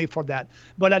the money for that.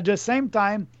 But at the same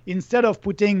time, instead of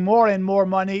putting more and more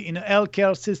money in a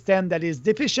healthcare system that is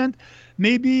deficient,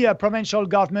 maybe a provincial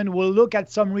government will look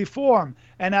at some reform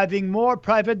and having more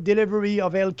private delivery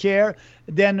of healthcare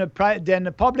than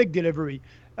a public delivery.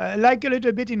 Like a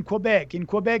little bit in Quebec. In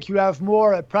Quebec, you have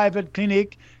more private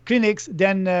clinics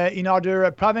than in other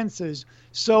provinces.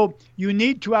 So you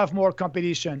need to have more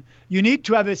competition. You need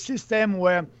to have a system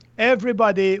where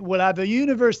everybody will have a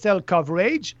universal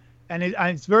coverage. And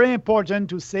it's very important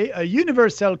to say a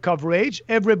universal coverage,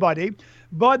 everybody,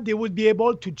 but they would be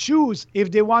able to choose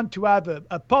if they want to have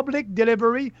a public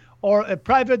delivery or a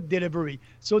private delivery.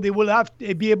 So they will have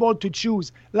to be able to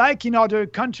choose, like in other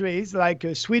countries, like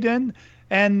Sweden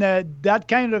And that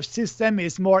kind of system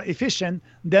is more efficient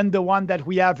than the one that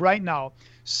we have right now.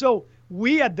 So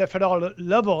we at the federal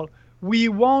level, we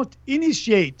won't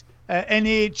initiate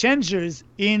any changes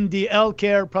in the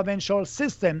healthcare provincial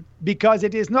system because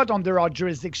it is not under our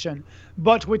jurisdiction.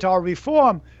 But with our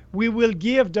reform, we will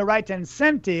give the right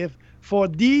incentive for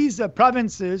these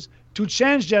provinces to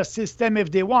change their system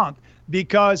if they want,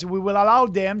 because we will allow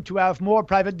them to have more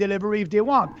private delivery if they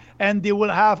want, and they will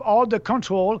have all the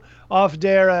control of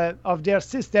their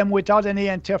system without any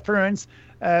interference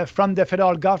from the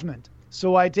federal government.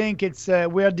 So I think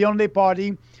we're the only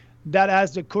party that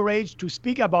has the courage to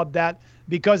speak about that,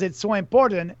 because it's so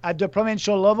important at the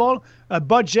provincial level. A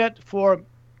budget for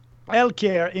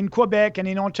healthcare in Quebec and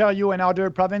in Ontario and other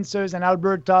provinces and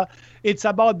Alberta, it's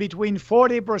about between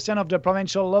 40% of the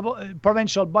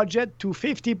provincial budget to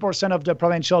 50% of the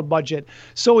provincial budget.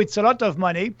 So it's a lot of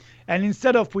money. And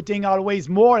instead of putting always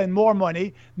more and more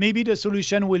money, maybe the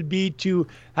solution will be to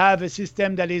have a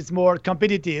system that is more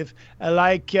competitive,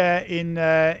 like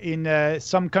in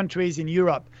some countries in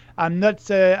Europe. I'm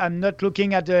not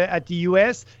looking at the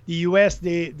U.S. The U.S.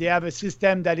 they have a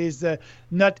system that is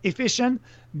not efficient,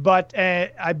 but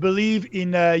I believe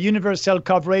in universal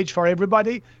coverage for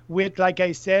everybody with, like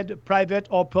I said, private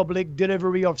or public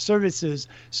delivery of services.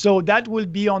 So that will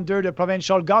be under the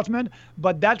provincial government,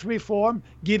 but that reform,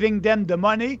 giving them the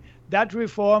money, that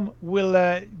reform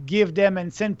will give them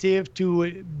incentive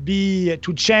to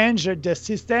change the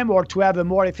system or to have a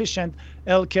more efficient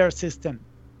healthcare system.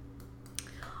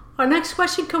 Our next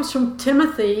question comes from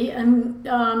Timothy, and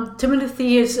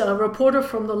Timothy is a reporter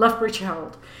from the Lethbridge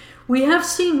Herald. We have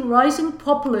seen rising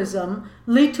populism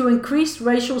lead to increased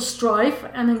racial strife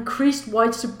and increased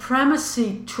white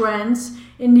supremacy trends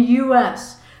in the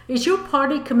U.S. Is your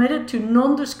party committed to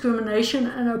non-discrimination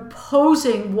and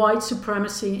opposing white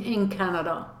supremacy in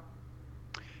Canada?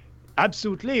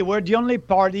 Absolutely. We're the only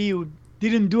party who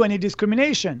didn't do any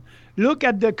discrimination. Look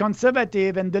at the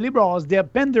Conservative and the Liberals. They're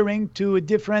pandering to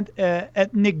different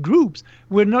ethnic groups.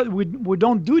 We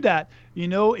don't do that. You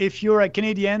know, if you're a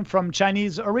Canadian from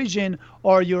Chinese origin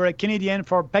or you're a Canadian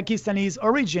from Pakistani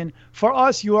origin, for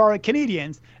us, you are a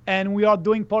Canadian. And we are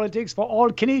doing politics for all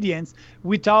Canadians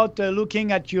without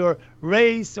looking at your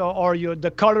race or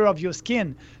the color of your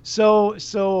skin. So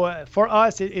for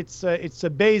us, it's a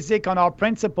basic on our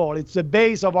principle. It's the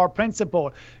base of our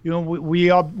principle. You know,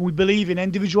 we believe in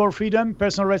individual freedom,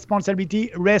 personal responsibility,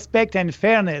 respect, and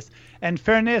fairness. And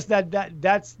fairness,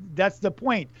 that's the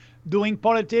point. Doing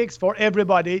politics for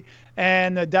everybody,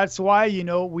 and that's why, you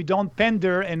know, we don't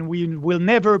pander, and we will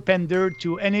never pander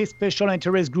to any special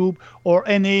interest group or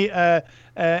any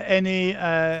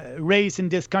race in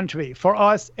this country. For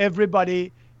us,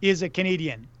 everybody is a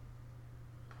Canadian.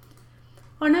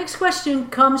 Our next question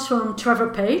comes from Trevor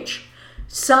Page.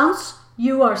 Sounds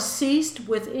you are seized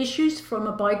with issues from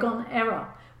a bygone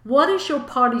era. What is your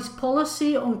party's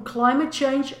policy on climate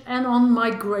change and on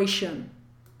migration?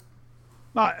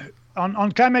 On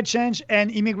climate change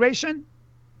and immigration?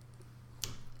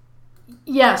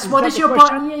 Yes. What is your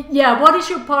party's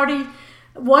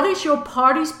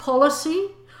policy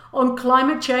on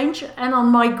climate change and on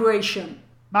migration?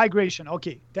 Migration.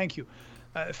 Okay. Thank you.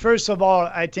 First of all,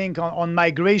 I think on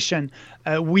migration,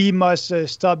 we must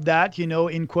stop that. You know,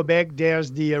 in Quebec, there's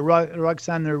the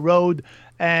Roxanne Road,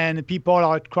 and people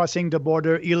are crossing the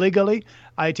border illegally.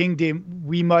 I think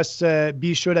we must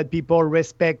be sure that people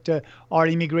respect our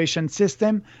immigration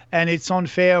system, and it's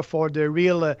unfair for the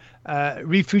real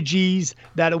refugees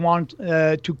that want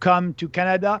to come to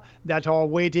Canada, that are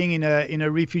waiting in a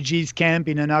refugees camp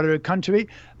in another country.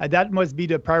 That must be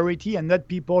the priority, and not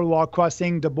people who are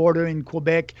crossing the border in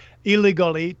Quebec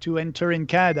illegally to enter in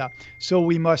Canada. So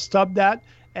we must stop that,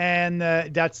 and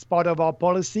that's part of our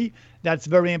policy. That's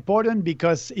very important,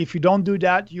 because if you don't do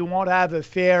that, you won't have a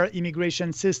fair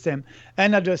immigration system.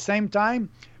 And at the same time,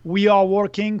 we are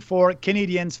working for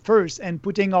Canadians first and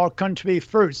putting our country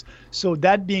first. So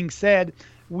that being said,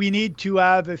 we need to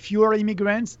have fewer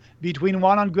immigrants, between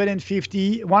 100 and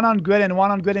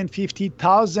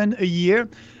 150,000 a year.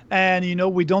 And, you know,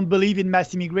 we don't believe in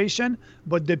mass immigration,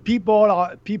 but the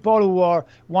people who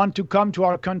want to come to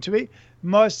our country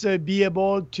must be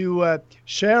able to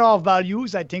share our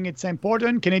values. I think it's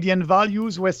important, Canadian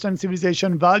values, Western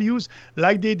civilization values,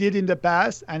 like they did in the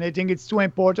past. And I think it's too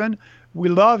important. We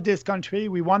love this country.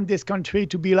 We want this country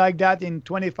to be like that in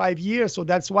 25 years. So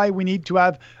that's why we need to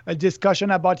have a discussion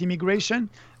about immigration.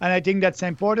 And I think that's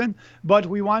important. But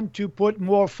we want to put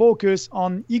more focus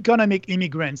on economic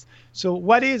immigrants. So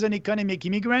what is an economic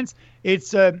immigrant?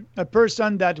 It's a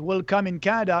person that will come in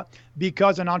Canada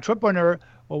because an entrepreneur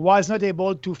or was not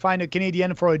able to find a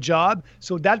Canadian for a job.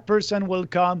 So that person will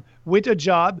come with a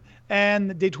job,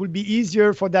 and it will be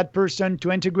easier for that person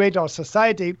to integrate our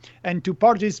society and to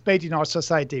participate in our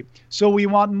society. So we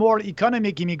want more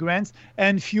economic immigrants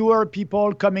and fewer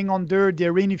people coming under the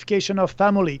reunification of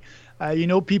family.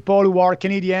 People who are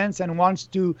Canadians and want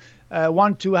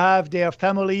to have their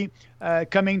family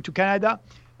coming to Canada.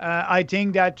 I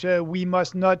think that we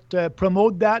must not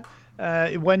promote that.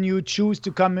 When you choose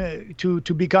to come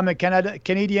to become a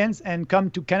Canadians and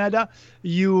come to Canada,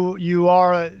 you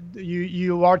are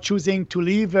choosing to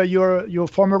leave your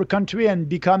former country and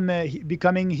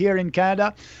becoming here in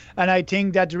Canada. And I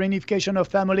think that the reunification of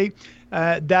family,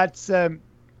 that's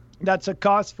a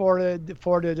cost for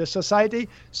the society.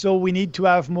 So we need to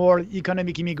have more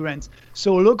economic immigrants.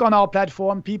 So look on our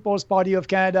platform, People's Party of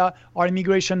Canada, our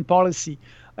immigration policy.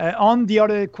 On the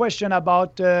other question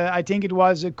about, I think it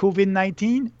was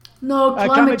COVID-19? No,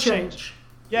 climate change.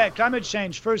 Yeah, climate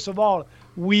change. First of all,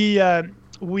 we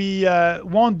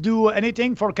won't do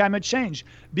anything for climate change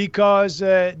because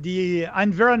the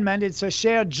environment, it's a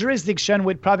shared jurisdiction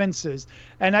with provinces.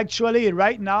 And actually,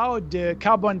 right now, the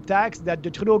carbon tax that the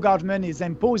Trudeau government is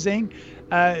imposing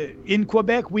in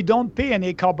Quebec, we don't pay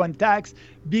any carbon tax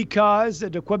because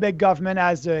the Quebec government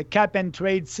has a cap and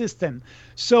trade system.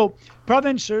 So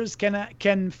provinces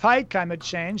can fight climate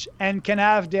change and can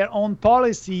have their own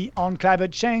policy on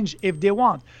climate change if they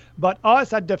want. But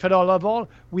us at the federal level,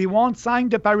 we won't sign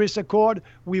the Paris Accord.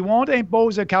 We won't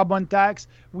impose a carbon tax.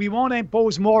 We won't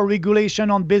impose more regulation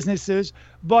on businesses,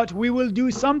 but we will do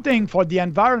something for the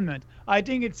environment. I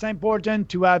think it's important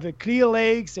to have a clear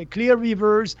lakes, a clear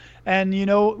rivers, and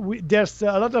there's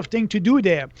a lot of things to do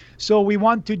there. So we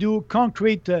want to do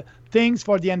concrete things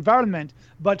for the environment,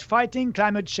 but fighting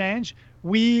climate change,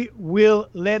 we will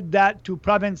let that to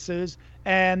provinces,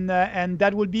 and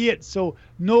that will be it. So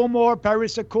no more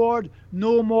Paris Accord,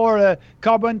 no more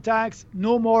carbon tax,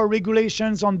 no more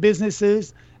regulations on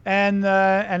businesses, and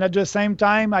at the same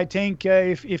time, I think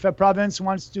if a province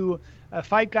wants to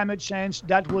fight climate change,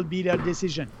 that will be their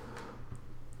decision.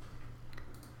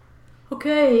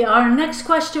 Okay, our next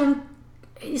question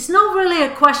is not really a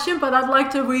question, but I'd like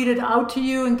to read it out to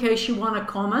you in case you want to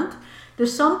comment. The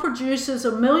sun produces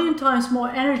 1 million times more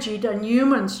energy than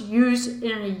humans use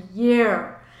in a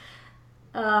year.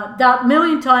 That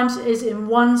million times is in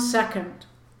 1 second.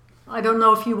 I don't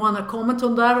know if you want to comment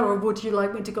on that, or would you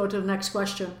like me to go to the next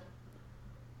question?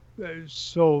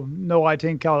 So no, I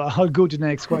think I'll go to the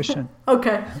next question.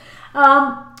 Okay.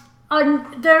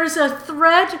 There's a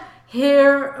thread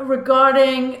here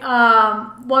regarding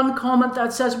one comment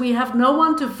that says we have no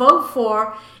one to vote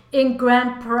for in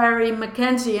Grande Prairie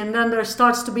Mackenzie, and then there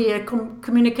starts to be a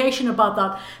communication about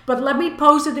that. But let me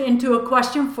pose it into a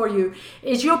question for you.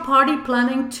 Is your party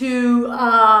planning to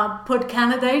put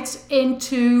candidates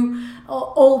into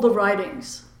all the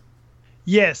ridings?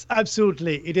 Yes,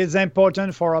 absolutely. It is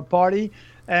important for our party.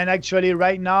 And actually,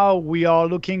 right now, we are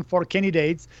looking for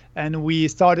candidates, and we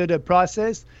started a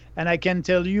process. And I can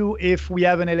tell you, if we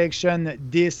have an election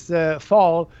this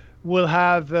fall, we'll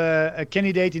have a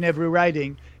candidate in every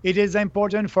riding. It is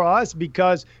important for us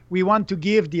because we want to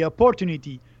give the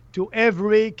opportunity to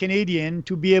every Canadian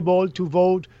to be able to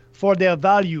vote for their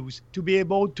values, to be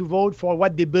able to vote for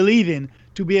what they believe in,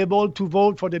 to be able to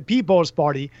vote for the People's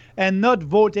Party and not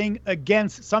voting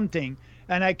against something.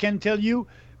 And I can tell you,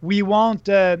 we won't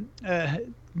split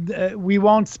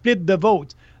the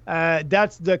vote.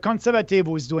 That's the Conservative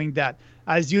who's doing that.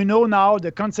 As you know now,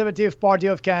 the Conservative Party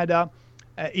of Canada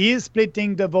is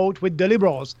splitting the vote with the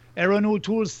Liberals. Erin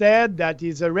O'Toole said that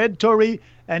he's a red Tory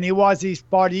and he wants his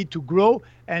party to grow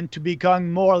and to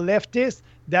become more leftist.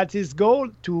 That's his goal,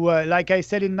 to, like I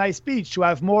said in my speech, to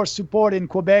have more support in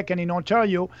Quebec and in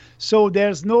Ontario. So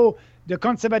the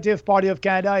Conservative Party of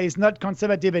Canada is not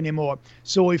conservative anymore.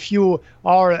 So if you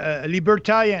are a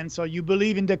libertarian, so you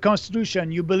believe in the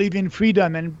Constitution, you believe in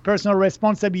freedom and personal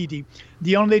responsibility,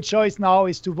 the only choice now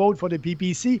is to vote for the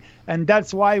PPC. And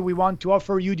that's why we want to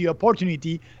offer you the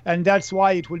opportunity. And that's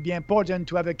why it will be important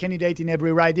to have a candidate in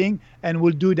every riding, and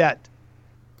we'll do that.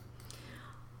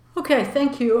 Okay,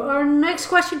 thank you. Our next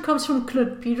question comes from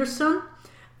Knut Peterson.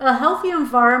 A healthy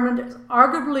environment is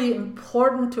arguably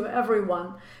important to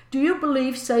everyone. Do you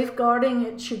believe safeguarding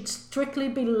it should strictly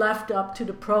be left up to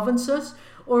the provinces,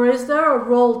 or is there a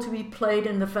role to be played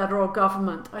in the federal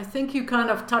government? I think you kind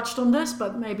of touched on this,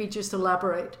 but maybe just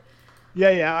elaborate.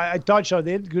 Yeah, I touched on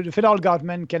it. The federal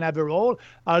government can have a role.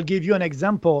 I'll give you an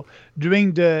example.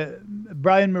 During the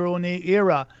Brian Mulroney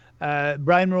era,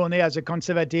 Brian Mulroney, as a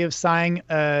conservative, signed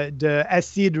the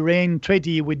acid rain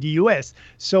treaty with the U.S.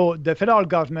 So the federal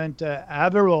government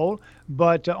have a role,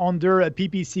 but under a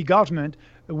PPC government,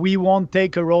 we won't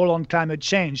take a role on climate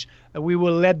change. We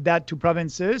will let that to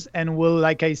provinces, and will,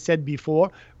 like I said before,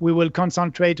 we will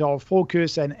concentrate our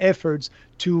focus and efforts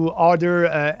to other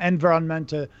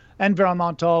environmental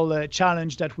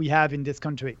challenge that we have in this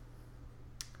country.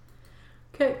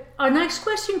 Okay, our next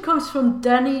question comes from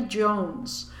Danny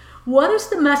Jones. What is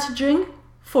the messaging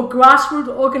for grassroots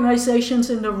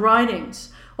organizations in the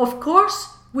ridings? Of course,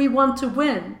 we want to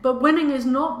win, but winning is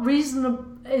not a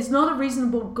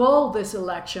reasonable goal this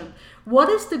election. What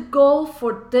is the goal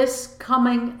for this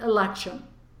coming election?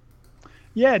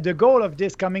 Yeah, the goal of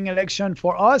this coming election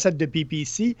for us at the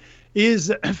PPC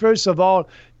is, first of all,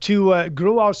 to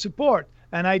grow our support.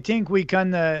 And I think we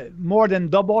can more than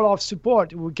double our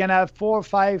support. We can have 4 or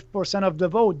 5% of the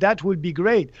vote. That would be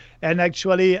great. And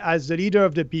actually, as the leader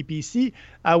of the PPC,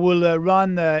 I will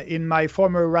run in my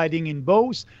former riding in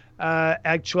Beauce.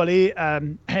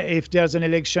 If there's an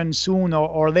election soon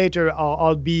or later,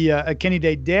 I'll be a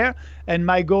candidate there. And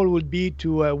my goal would be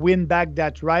to win back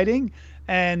that riding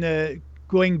and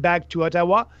going back to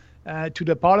Ottawa, to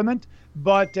the parliament.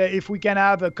 But if we can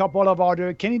have a couple of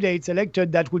other candidates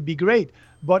elected, that would be great.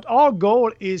 But our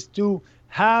goal is to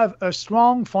have a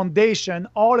strong foundation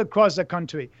all across the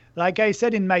country. Like I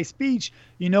said in my speech,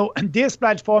 this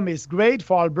platform is great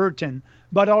for Albertan,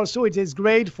 but also it is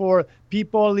great for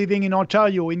people living in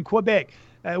Ontario, in Quebec.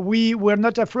 We're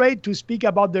not afraid to speak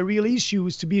about the real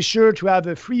issues to be sure to have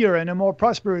a freer and a more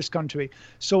prosperous country.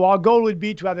 So our goal would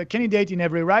be to have a candidate in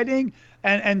every riding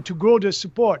and to grow the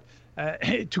support.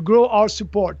 To grow our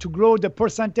support, to grow the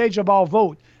percentage of our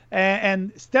vote.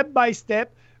 And step by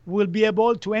step, we'll be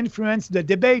able to influence the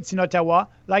debates in Ottawa,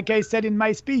 like I said in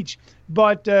my speech.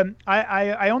 But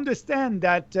I understand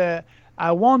that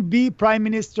I won't be Prime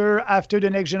Minister after the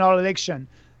next general election.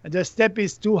 The step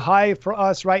is too high for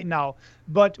us right now.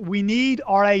 But we need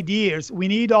our ideas, we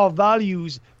need our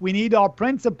values, we need our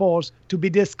principles to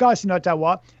be discussed in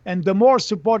Ottawa. And the more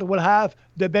support we'll have,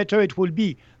 the better it will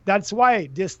be. That's why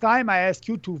this time I ask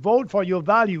you to vote for your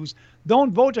values.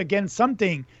 Don't vote against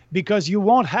something, because you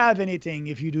won't have anything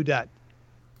if you do that.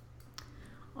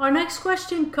 Our next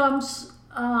question comes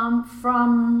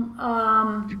from,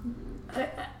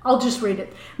 I'll just read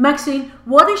it. Maxine,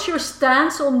 what is your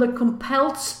stance on the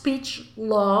compelled speech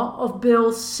law of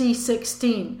Bill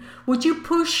C-16? Would you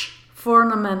push for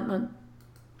an amendment?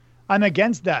 I'm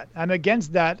against that.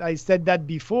 I said that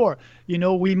before.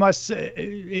 We must,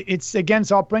 it's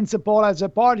against our principle as a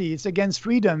party. It's against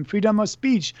freedom of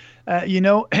speech,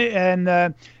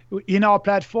 and in our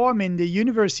platform in the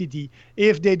university,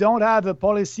 if they don't have a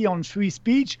policy on free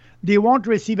speech, they won't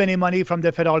receive any money from the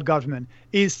federal government.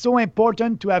 It's so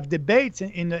important to have debates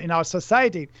in our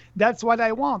society. That's what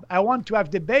I want. I want to have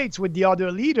debates with the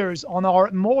other leaders on our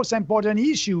most important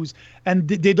issues, and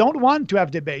they don't want to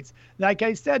have debates. Like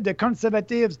I said, the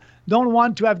conservatives don't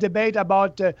want to have debate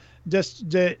about the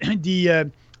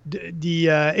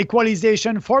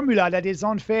equalization formula that is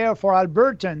unfair for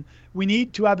Albertan. We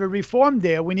need to have a reform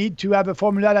there. We need to have a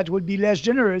formula that would be less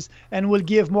generous and will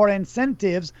give more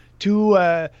incentives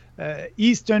to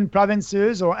eastern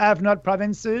provinces or have-not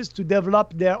provinces to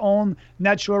develop their own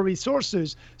natural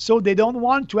resources. So they don't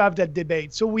want to have that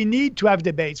debate. So we need to have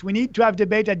debates. We need to have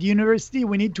debate at the university.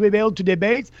 We need to be able to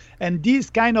debate. And this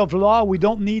kind of law, we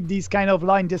don't need this kind of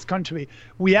law in this country.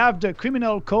 We have the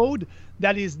criminal code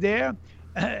that is there,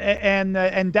 and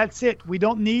that's it. We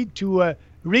don't need to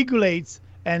regulate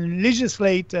and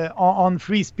legislate on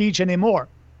free speech anymore.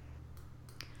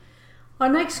 Our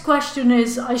next question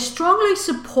is, I strongly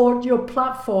support your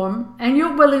platform and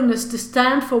your willingness to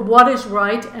stand for what is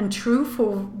right and true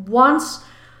for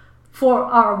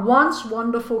our once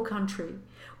wonderful country.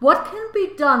 What can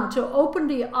be done to open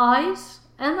the eyes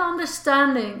and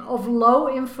understanding of low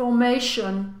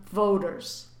information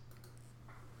voters?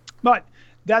 But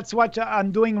that's what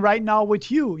I'm doing right now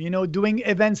with you, doing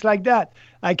events like that.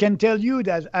 I can tell you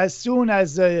that as soon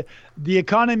as the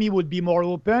economy would be more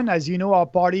open, as you know, our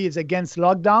party is against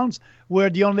lockdowns. We're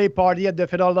the only party at the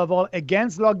federal level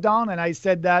against lockdown, and I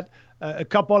said that a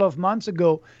couple of months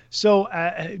ago. So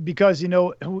because,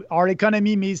 our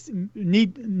economy needs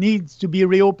to be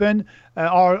reopened,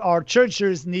 our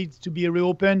churches need to be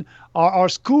reopened, our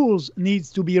schools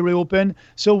needs to be reopened.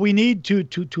 So we need to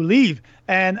leave.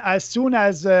 And as soon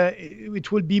as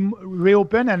it will be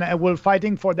reopened, and we're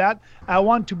fighting for that, I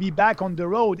want to be back on the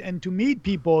road and to meet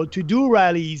people, to do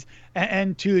rallies,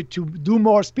 and to do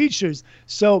more speeches.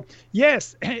 So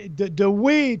yes, the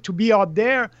way to be out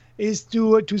there is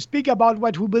to speak about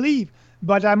what we believe.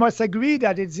 But I must agree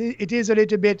that it is a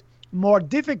little bit more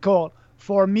difficult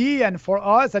for me and for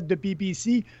us at the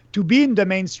PPC to be in the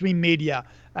mainstream media.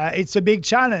 It's a big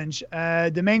challenge.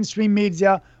 The mainstream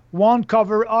media won't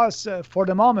cover us for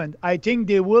the moment. I think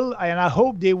they will, and I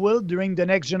hope they will during the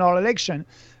next general election.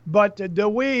 But the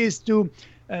way is to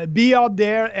be out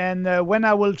there, and when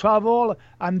I will travel,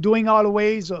 I'm doing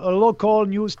always a local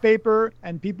newspaper,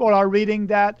 and people are reading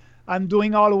that. I'm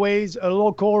doing always a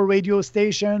local radio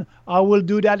station. I will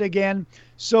do that again.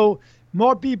 So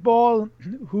more people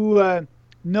who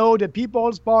know the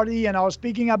People's Party and are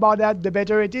speaking about that, the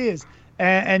better it is.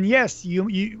 And yes,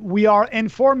 we are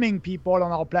informing people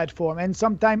on our platform and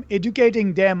sometimes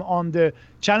educating them on the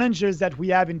challenges that we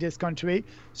have in this country.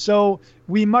 So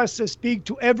we must speak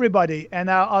to everybody. And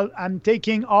I'm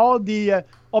taking all the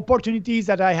opportunities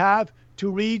that I have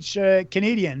to reach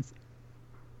Canadians.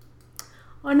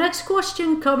 Our next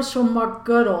question comes from Mark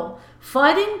Goodall.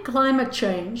 Fighting climate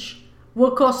change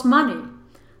will cost money.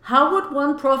 How would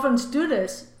one province do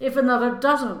this if another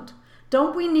doesn't?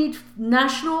 Don't we need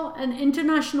national and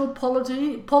international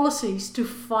policies to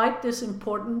fight this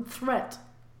important threat?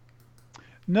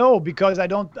 No, because I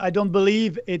don't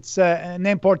believe it's an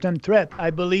important threat. I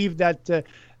believe that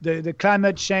the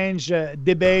climate change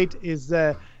debate is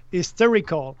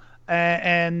hysterical.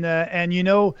 And you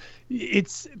know,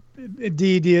 it's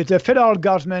the federal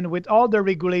government with all the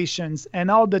regulations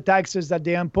and all the taxes that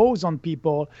they impose on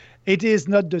people. It is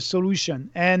not the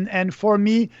solution. And for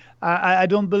me, I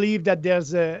don't believe that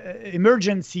there's an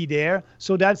emergency there.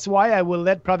 So that's why I will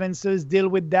let provinces deal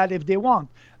with that if they want.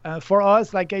 For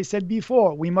us, like I said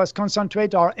before, we must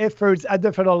concentrate our efforts at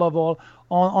the federal level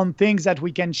on things that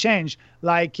we can change,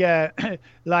 like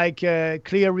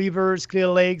clear rivers, clear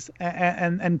lakes,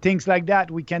 and things like that.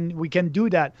 We can do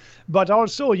that. But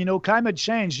also, you know, climate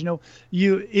change. You know,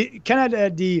 Canada,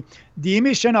 the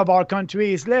emission of our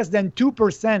country is less than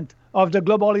 2% of the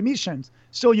global emissions.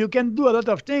 So you can do a lot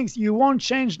of things. You won't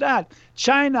change that.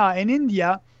 China and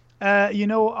India.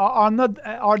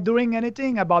 Are doing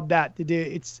anything about that.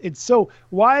 It's so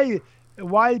why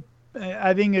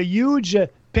having a huge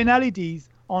penalties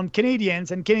on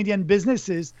Canadians and Canadian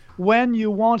businesses when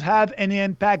you won't have any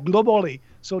impact globally.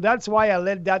 So that's why I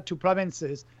led that to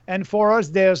provinces. And for us,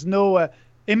 there's no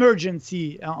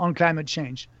emergency on climate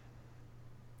change.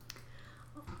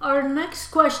 Our next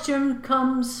question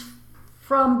comes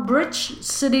from Bridge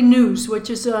City News, which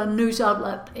is a news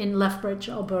outlet in Lethbridge,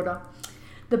 Alberta.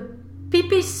 The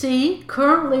PPC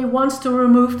currently wants to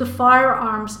remove the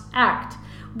Firearms Act.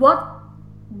 What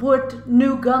would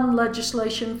new gun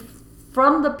legislation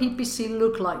from the PPC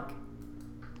look like?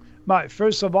 But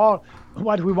first of all,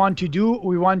 what we want to do,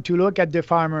 we want to look at the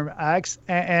Firearms Act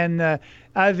and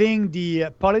having the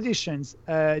politicians,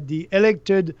 the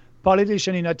elected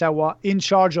politician in Ottawa in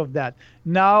charge of that.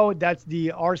 Now that's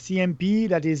the RCMP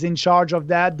that is in charge of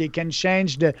that. They can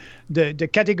change the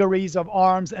categories of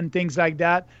arms and things like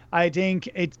that. I think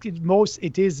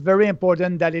it is very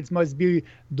important that it must be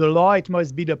the law. It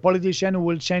must be the politician who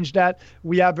will change that.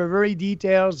 We have a very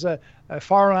detailed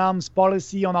firearms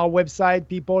policy on our website,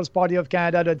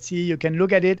 peoplespartyofcanada.ca. You can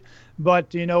look at it.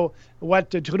 But, you know, what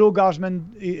the Trudeau government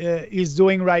is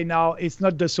doing right now, it's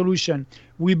not the solution.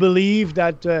 We believe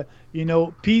that,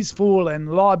 peaceful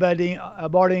and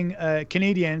law-abiding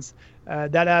Canadians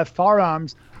that have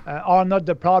firearms are not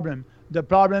the problem. The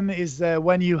problem is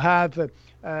when you have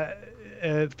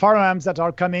firearms that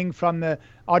are coming from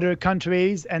other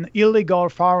countries and illegal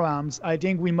firearms. I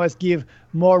think we must give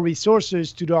more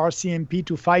resources to the RCMP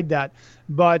to fight that.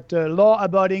 But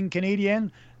law-abiding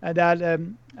Canadians that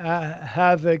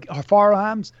have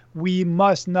firearms, we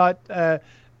must not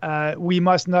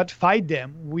fight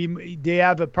them. They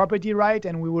have a property right,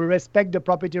 and we will respect the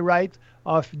property right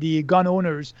of the gun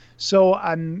owners. So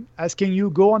I'm asking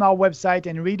you, go on our website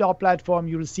and read our platform.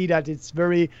 You'll see that it's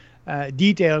very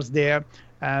details there.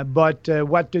 But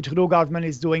what the Trudeau government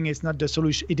is doing is not the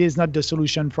solution. It is not the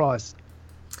solution for us.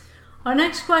 Our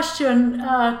next question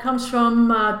comes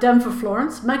from Denver,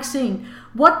 Florence. Maxine,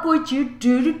 what would you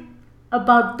do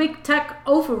about big tech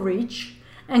overreach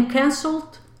and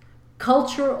cancelled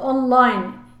culture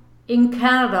online in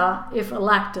Canada if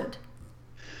elected?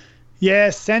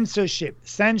 Yes, censorship.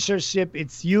 Censorship,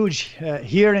 it's huge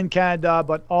here in Canada,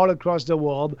 but all across the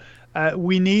world.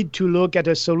 We need to look at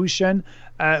a solution.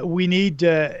 We need,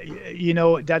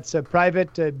 that's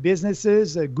private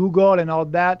businesses, Google and all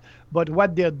that. But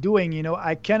what they're doing,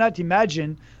 I cannot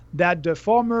imagine that the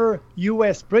former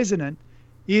U.S. president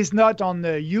is not on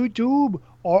YouTube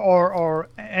or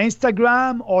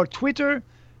Instagram or Twitter.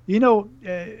 He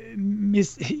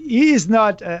is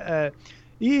not a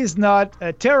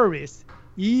terrorist.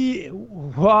 He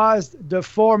was the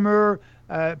former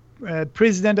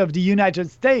president of the United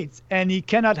States, and he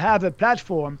cannot have a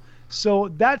platform. So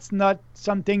that's not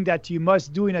something that you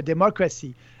must do in a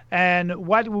democracy. And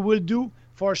what we will do,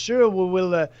 for sure, we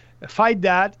will fight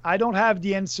that. I don't have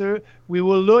the answer. We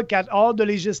will look at all the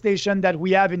legislation that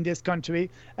we have in this country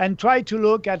and try to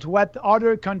look at what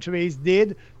other countries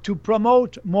did to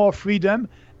promote more freedom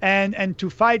and to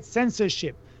fight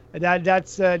censorship.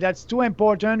 That's too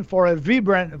important for a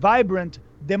vibrant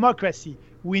democracy.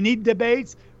 We need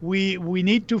debates. We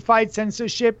need to fight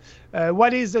censorship.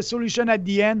 What is the solution at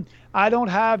the end? I don't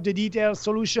have the detailed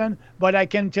solution, but I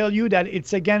can tell you that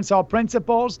it's against our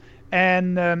principles.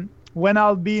 And when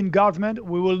I'll be in government,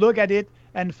 we will look at it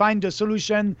and find a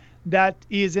solution that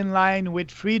is in line with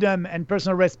freedom and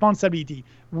personal responsibility.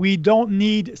 We don't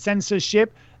need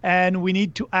censorship, and we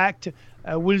need to act.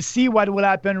 We'll see what will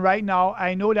happen right now.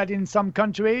 I know that in some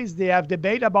countries they have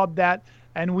debate about that,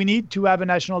 and we need to have a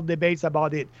national debates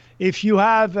about it. If you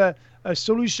have a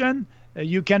solution,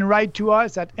 you can write to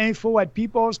us at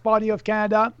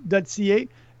info@peoplespartyofcanada.ca,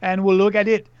 and we'll look at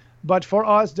it. But for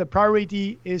us, the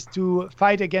priority is to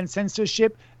fight against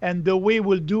censorship, and the way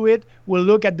we'll do it, we'll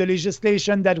look at the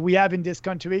legislation that we have in this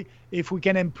country, if we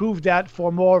can improve that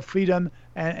for more freedom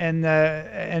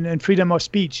and freedom of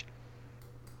speech.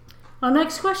 Our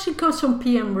next question comes from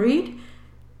PM Reed.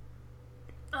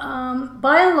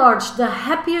 By and large, the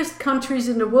happiest countries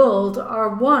in the world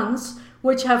are ones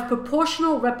which have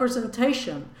proportional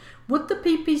representation. Would the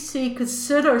PPC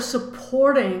consider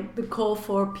supporting the call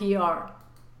for PR?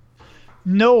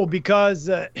 No,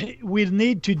 because we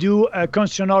need to do a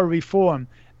constitutional reform.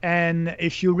 And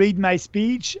if you read my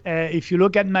speech, if you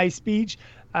look at my speech,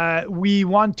 we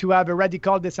want to have a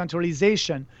radical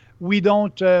decentralization. We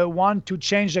don't want to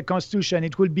change the Constitution.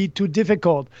 It will be too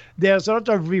difficult. There's a lot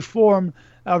of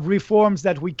reforms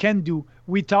that we can do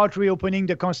without reopening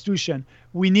the Constitution.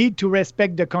 We need to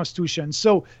respect the Constitution.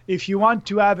 So if you want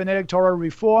to have an electoral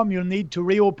reform, you'll need to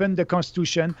reopen the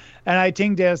Constitution. And I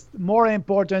think there's more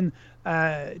important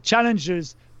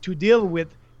challenges to deal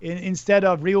with instead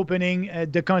of reopening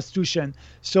the Constitution.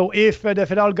 So if the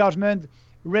federal government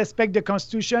respect the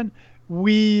Constitution,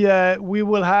 we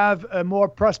will have a more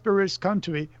prosperous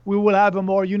country. We will have a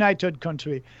more united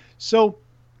country. So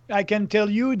I can tell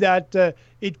you that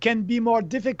it can be more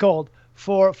difficult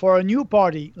for a new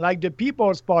party like the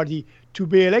People's Party to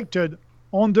be elected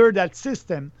under that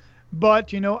system.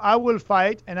 But, I will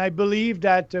fight, and I believe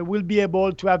that we'll be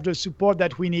able to have the support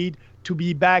that we need to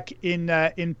be back in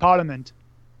Parliament.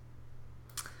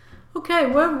 Okay,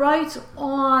 we're right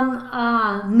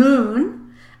on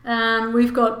noon, and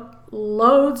we've got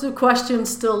loads of questions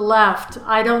still left.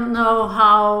 I don't know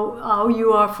how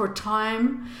you are for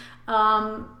time.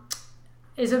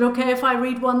 Is it okay if I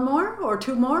read one more or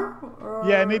two more? Or...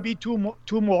 Yeah, maybe two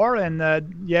more, and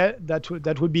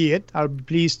that would be it. I'll be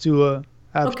pleased to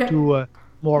have two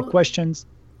more questions.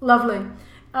 Lovely.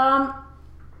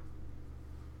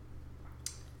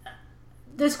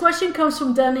 This question comes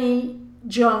from Danny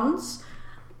Jones.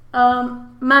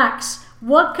 Max,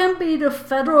 what can the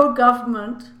federal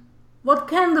government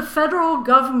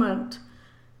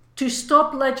to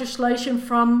stop legislation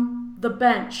from the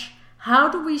bench? How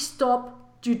do we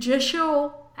stop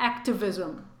judicial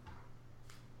activism?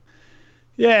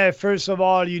 Yeah, first of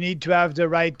all, you need to have the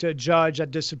right judge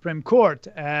at the Supreme Court.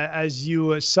 As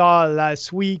you saw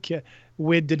last week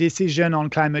with the decision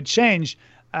on climate change,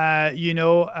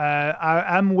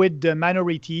 I'm with the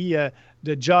minority,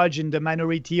 the judge in the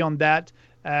minority on that.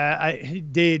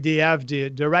 They have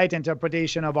the right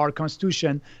interpretation of our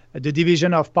Constitution. The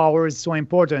division of power is so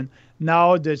important.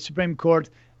 Now the Supreme Court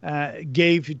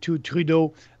gave to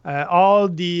Trudeau all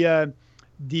the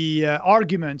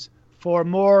arguments for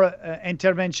more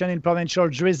intervention in provincial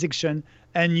jurisdiction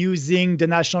and using the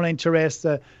national interest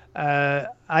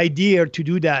idea to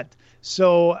do that.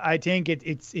 So I think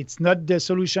it's not the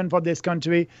solution for this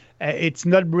country. It's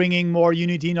not bringing more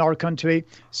unity in our country.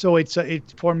 So it's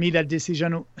for me, that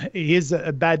decision is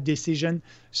a bad decision.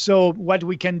 So what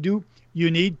we can do,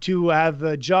 you need to have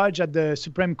a judge at the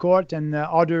Supreme Court and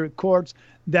other courts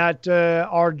that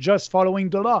are just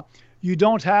following the law. You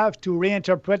don't have to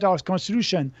reinterpret our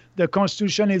Constitution. The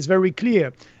Constitution is very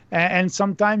clear. And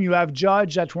sometimes you have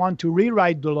judges that want to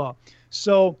rewrite the law.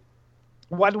 So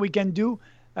what we can do,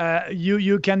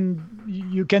 you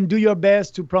can do your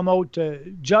best to promote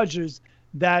judges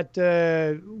that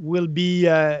will be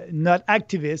not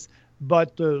activists,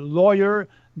 but lawyer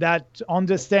that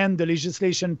understand the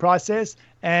legislation process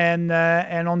and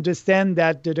understand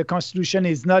that the Constitution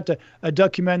is not a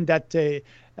document that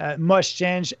must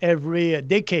change every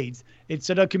decade. It's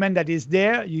a document that is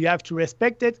there. You have to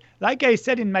respect it. Like I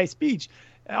said in my speech,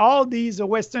 all these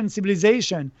Western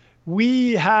civilization,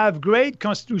 we have great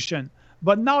constitution.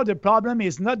 But now the problem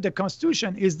is not the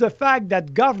constitution, is the fact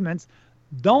that governments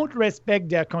don't respect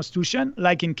their constitution,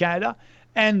 like in Canada,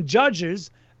 and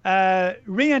judges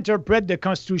reinterpret the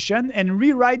constitution and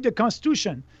rewrite the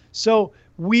constitution. So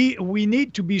we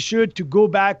need to be sure to go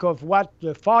back of what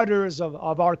the fathers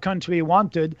of our country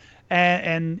wanted,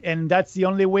 and that's the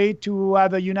only way to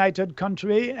have a united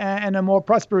country and a more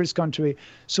prosperous country.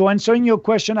 So answering your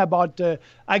question about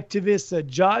activist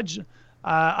judge,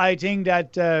 I think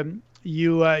that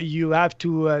you have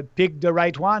to pick the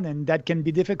right one, and that can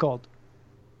be difficult.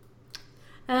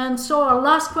 And so our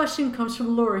last question comes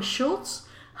from Laurie Schultz.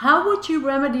 How would you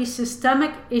remedy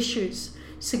systemic issues?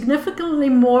 Significantly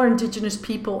more Indigenous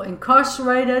people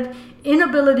incarcerated,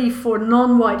 inability for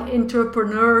non-white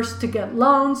entrepreneurs to get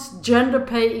loans, gender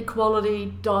pay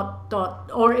equality,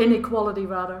 or inequality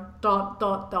rather,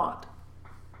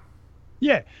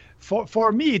 Yeah,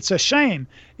 for me, it's a shame.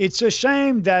 It's a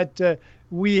shame that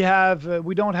we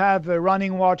don't have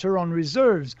running water on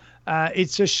reserves.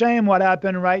 It's a shame what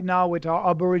happened right now with our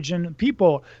Aboriginal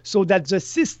people. So that's the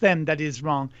system that is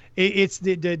wrong. It's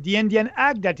the Indian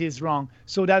Act that is wrong.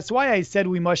 So that's why I said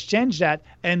we must change that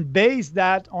and base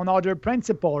that on other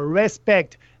principles: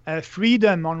 respect,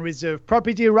 freedom on reserve,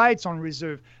 property rights on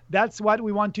reserve. That's what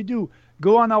we want to do.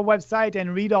 Go on our website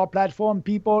and read our platform,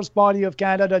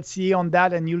 peoplespartyofcanada.ca, on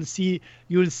that, and you'll see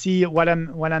what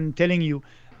I'm telling you.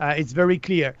 It's very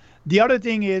clear. The other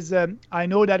thing is, I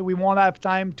know that we won't have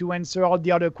time to answer all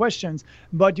the other questions,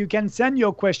 but you can send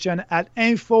your question at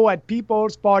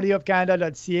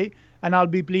info@peoplespartyofcanada.ca, and I'll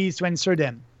be pleased to answer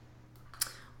them.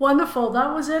 Wonderful.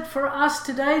 That was it for us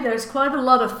today. There's quite a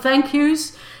lot of thank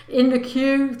yous in the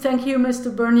queue. Thank you,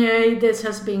 Mr. Bernier. This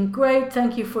has been great.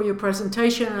 Thank you for your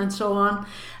presentation and so on.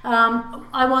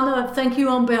 I want to thank you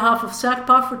on behalf of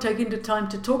SACPA for taking the time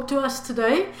to talk to us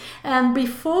today. And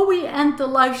before we end the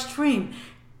live stream,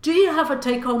 do you have a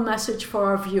take-home message for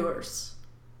our viewers?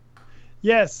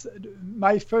 Yes.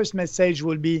 My first message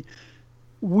will be,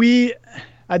 we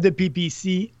at the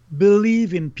PPC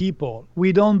believe in people.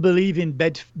 We don't believe in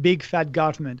big fat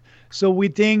government. So we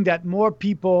think that more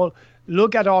people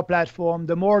look at our platform,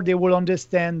 the more they will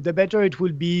understand, the better it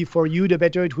will be for you, the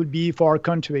better it will be for our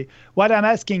country. What I'm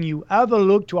asking you, have a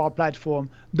look to our platform.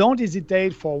 Don't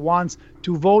hesitate for once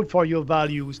to vote for your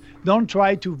values. Don't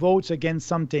try to vote against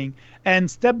something. And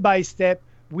step by step,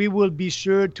 we will be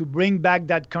sure to bring back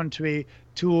that country,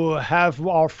 to have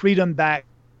our freedom back.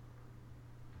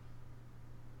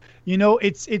 You know,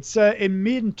 it's a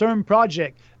mid-term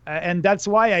project. And that's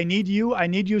why I need you. I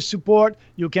need your support.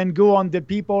 You can go on the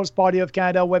People's Party of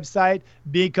Canada website,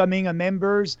 becoming a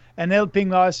members, and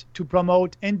helping us to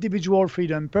promote individual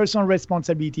freedom, personal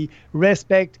responsibility,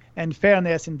 respect, and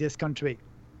fairness in this country.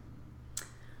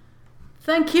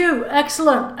 Thank you.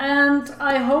 Excellent. And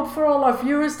I hope for all our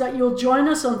viewers that you'll join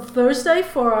us on Thursday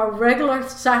for our regular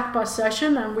SACPA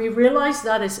session. And we realize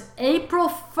that is April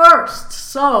 1st.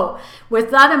 So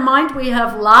with that in mind, we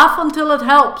have Laugh Until It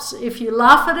Helps. If you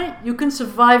laugh at it, you can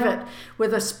survive it,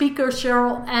 with a speaker,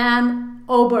 Cheryl Ann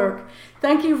Oberg.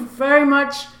 Thank you very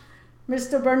much,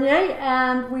 Mr. Bernier.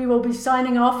 And we will be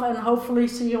signing off and hopefully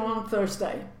see you on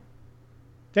Thursday.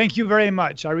 Thank you very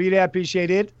much. I really appreciate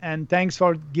it. And thanks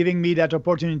for giving me that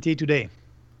opportunity today.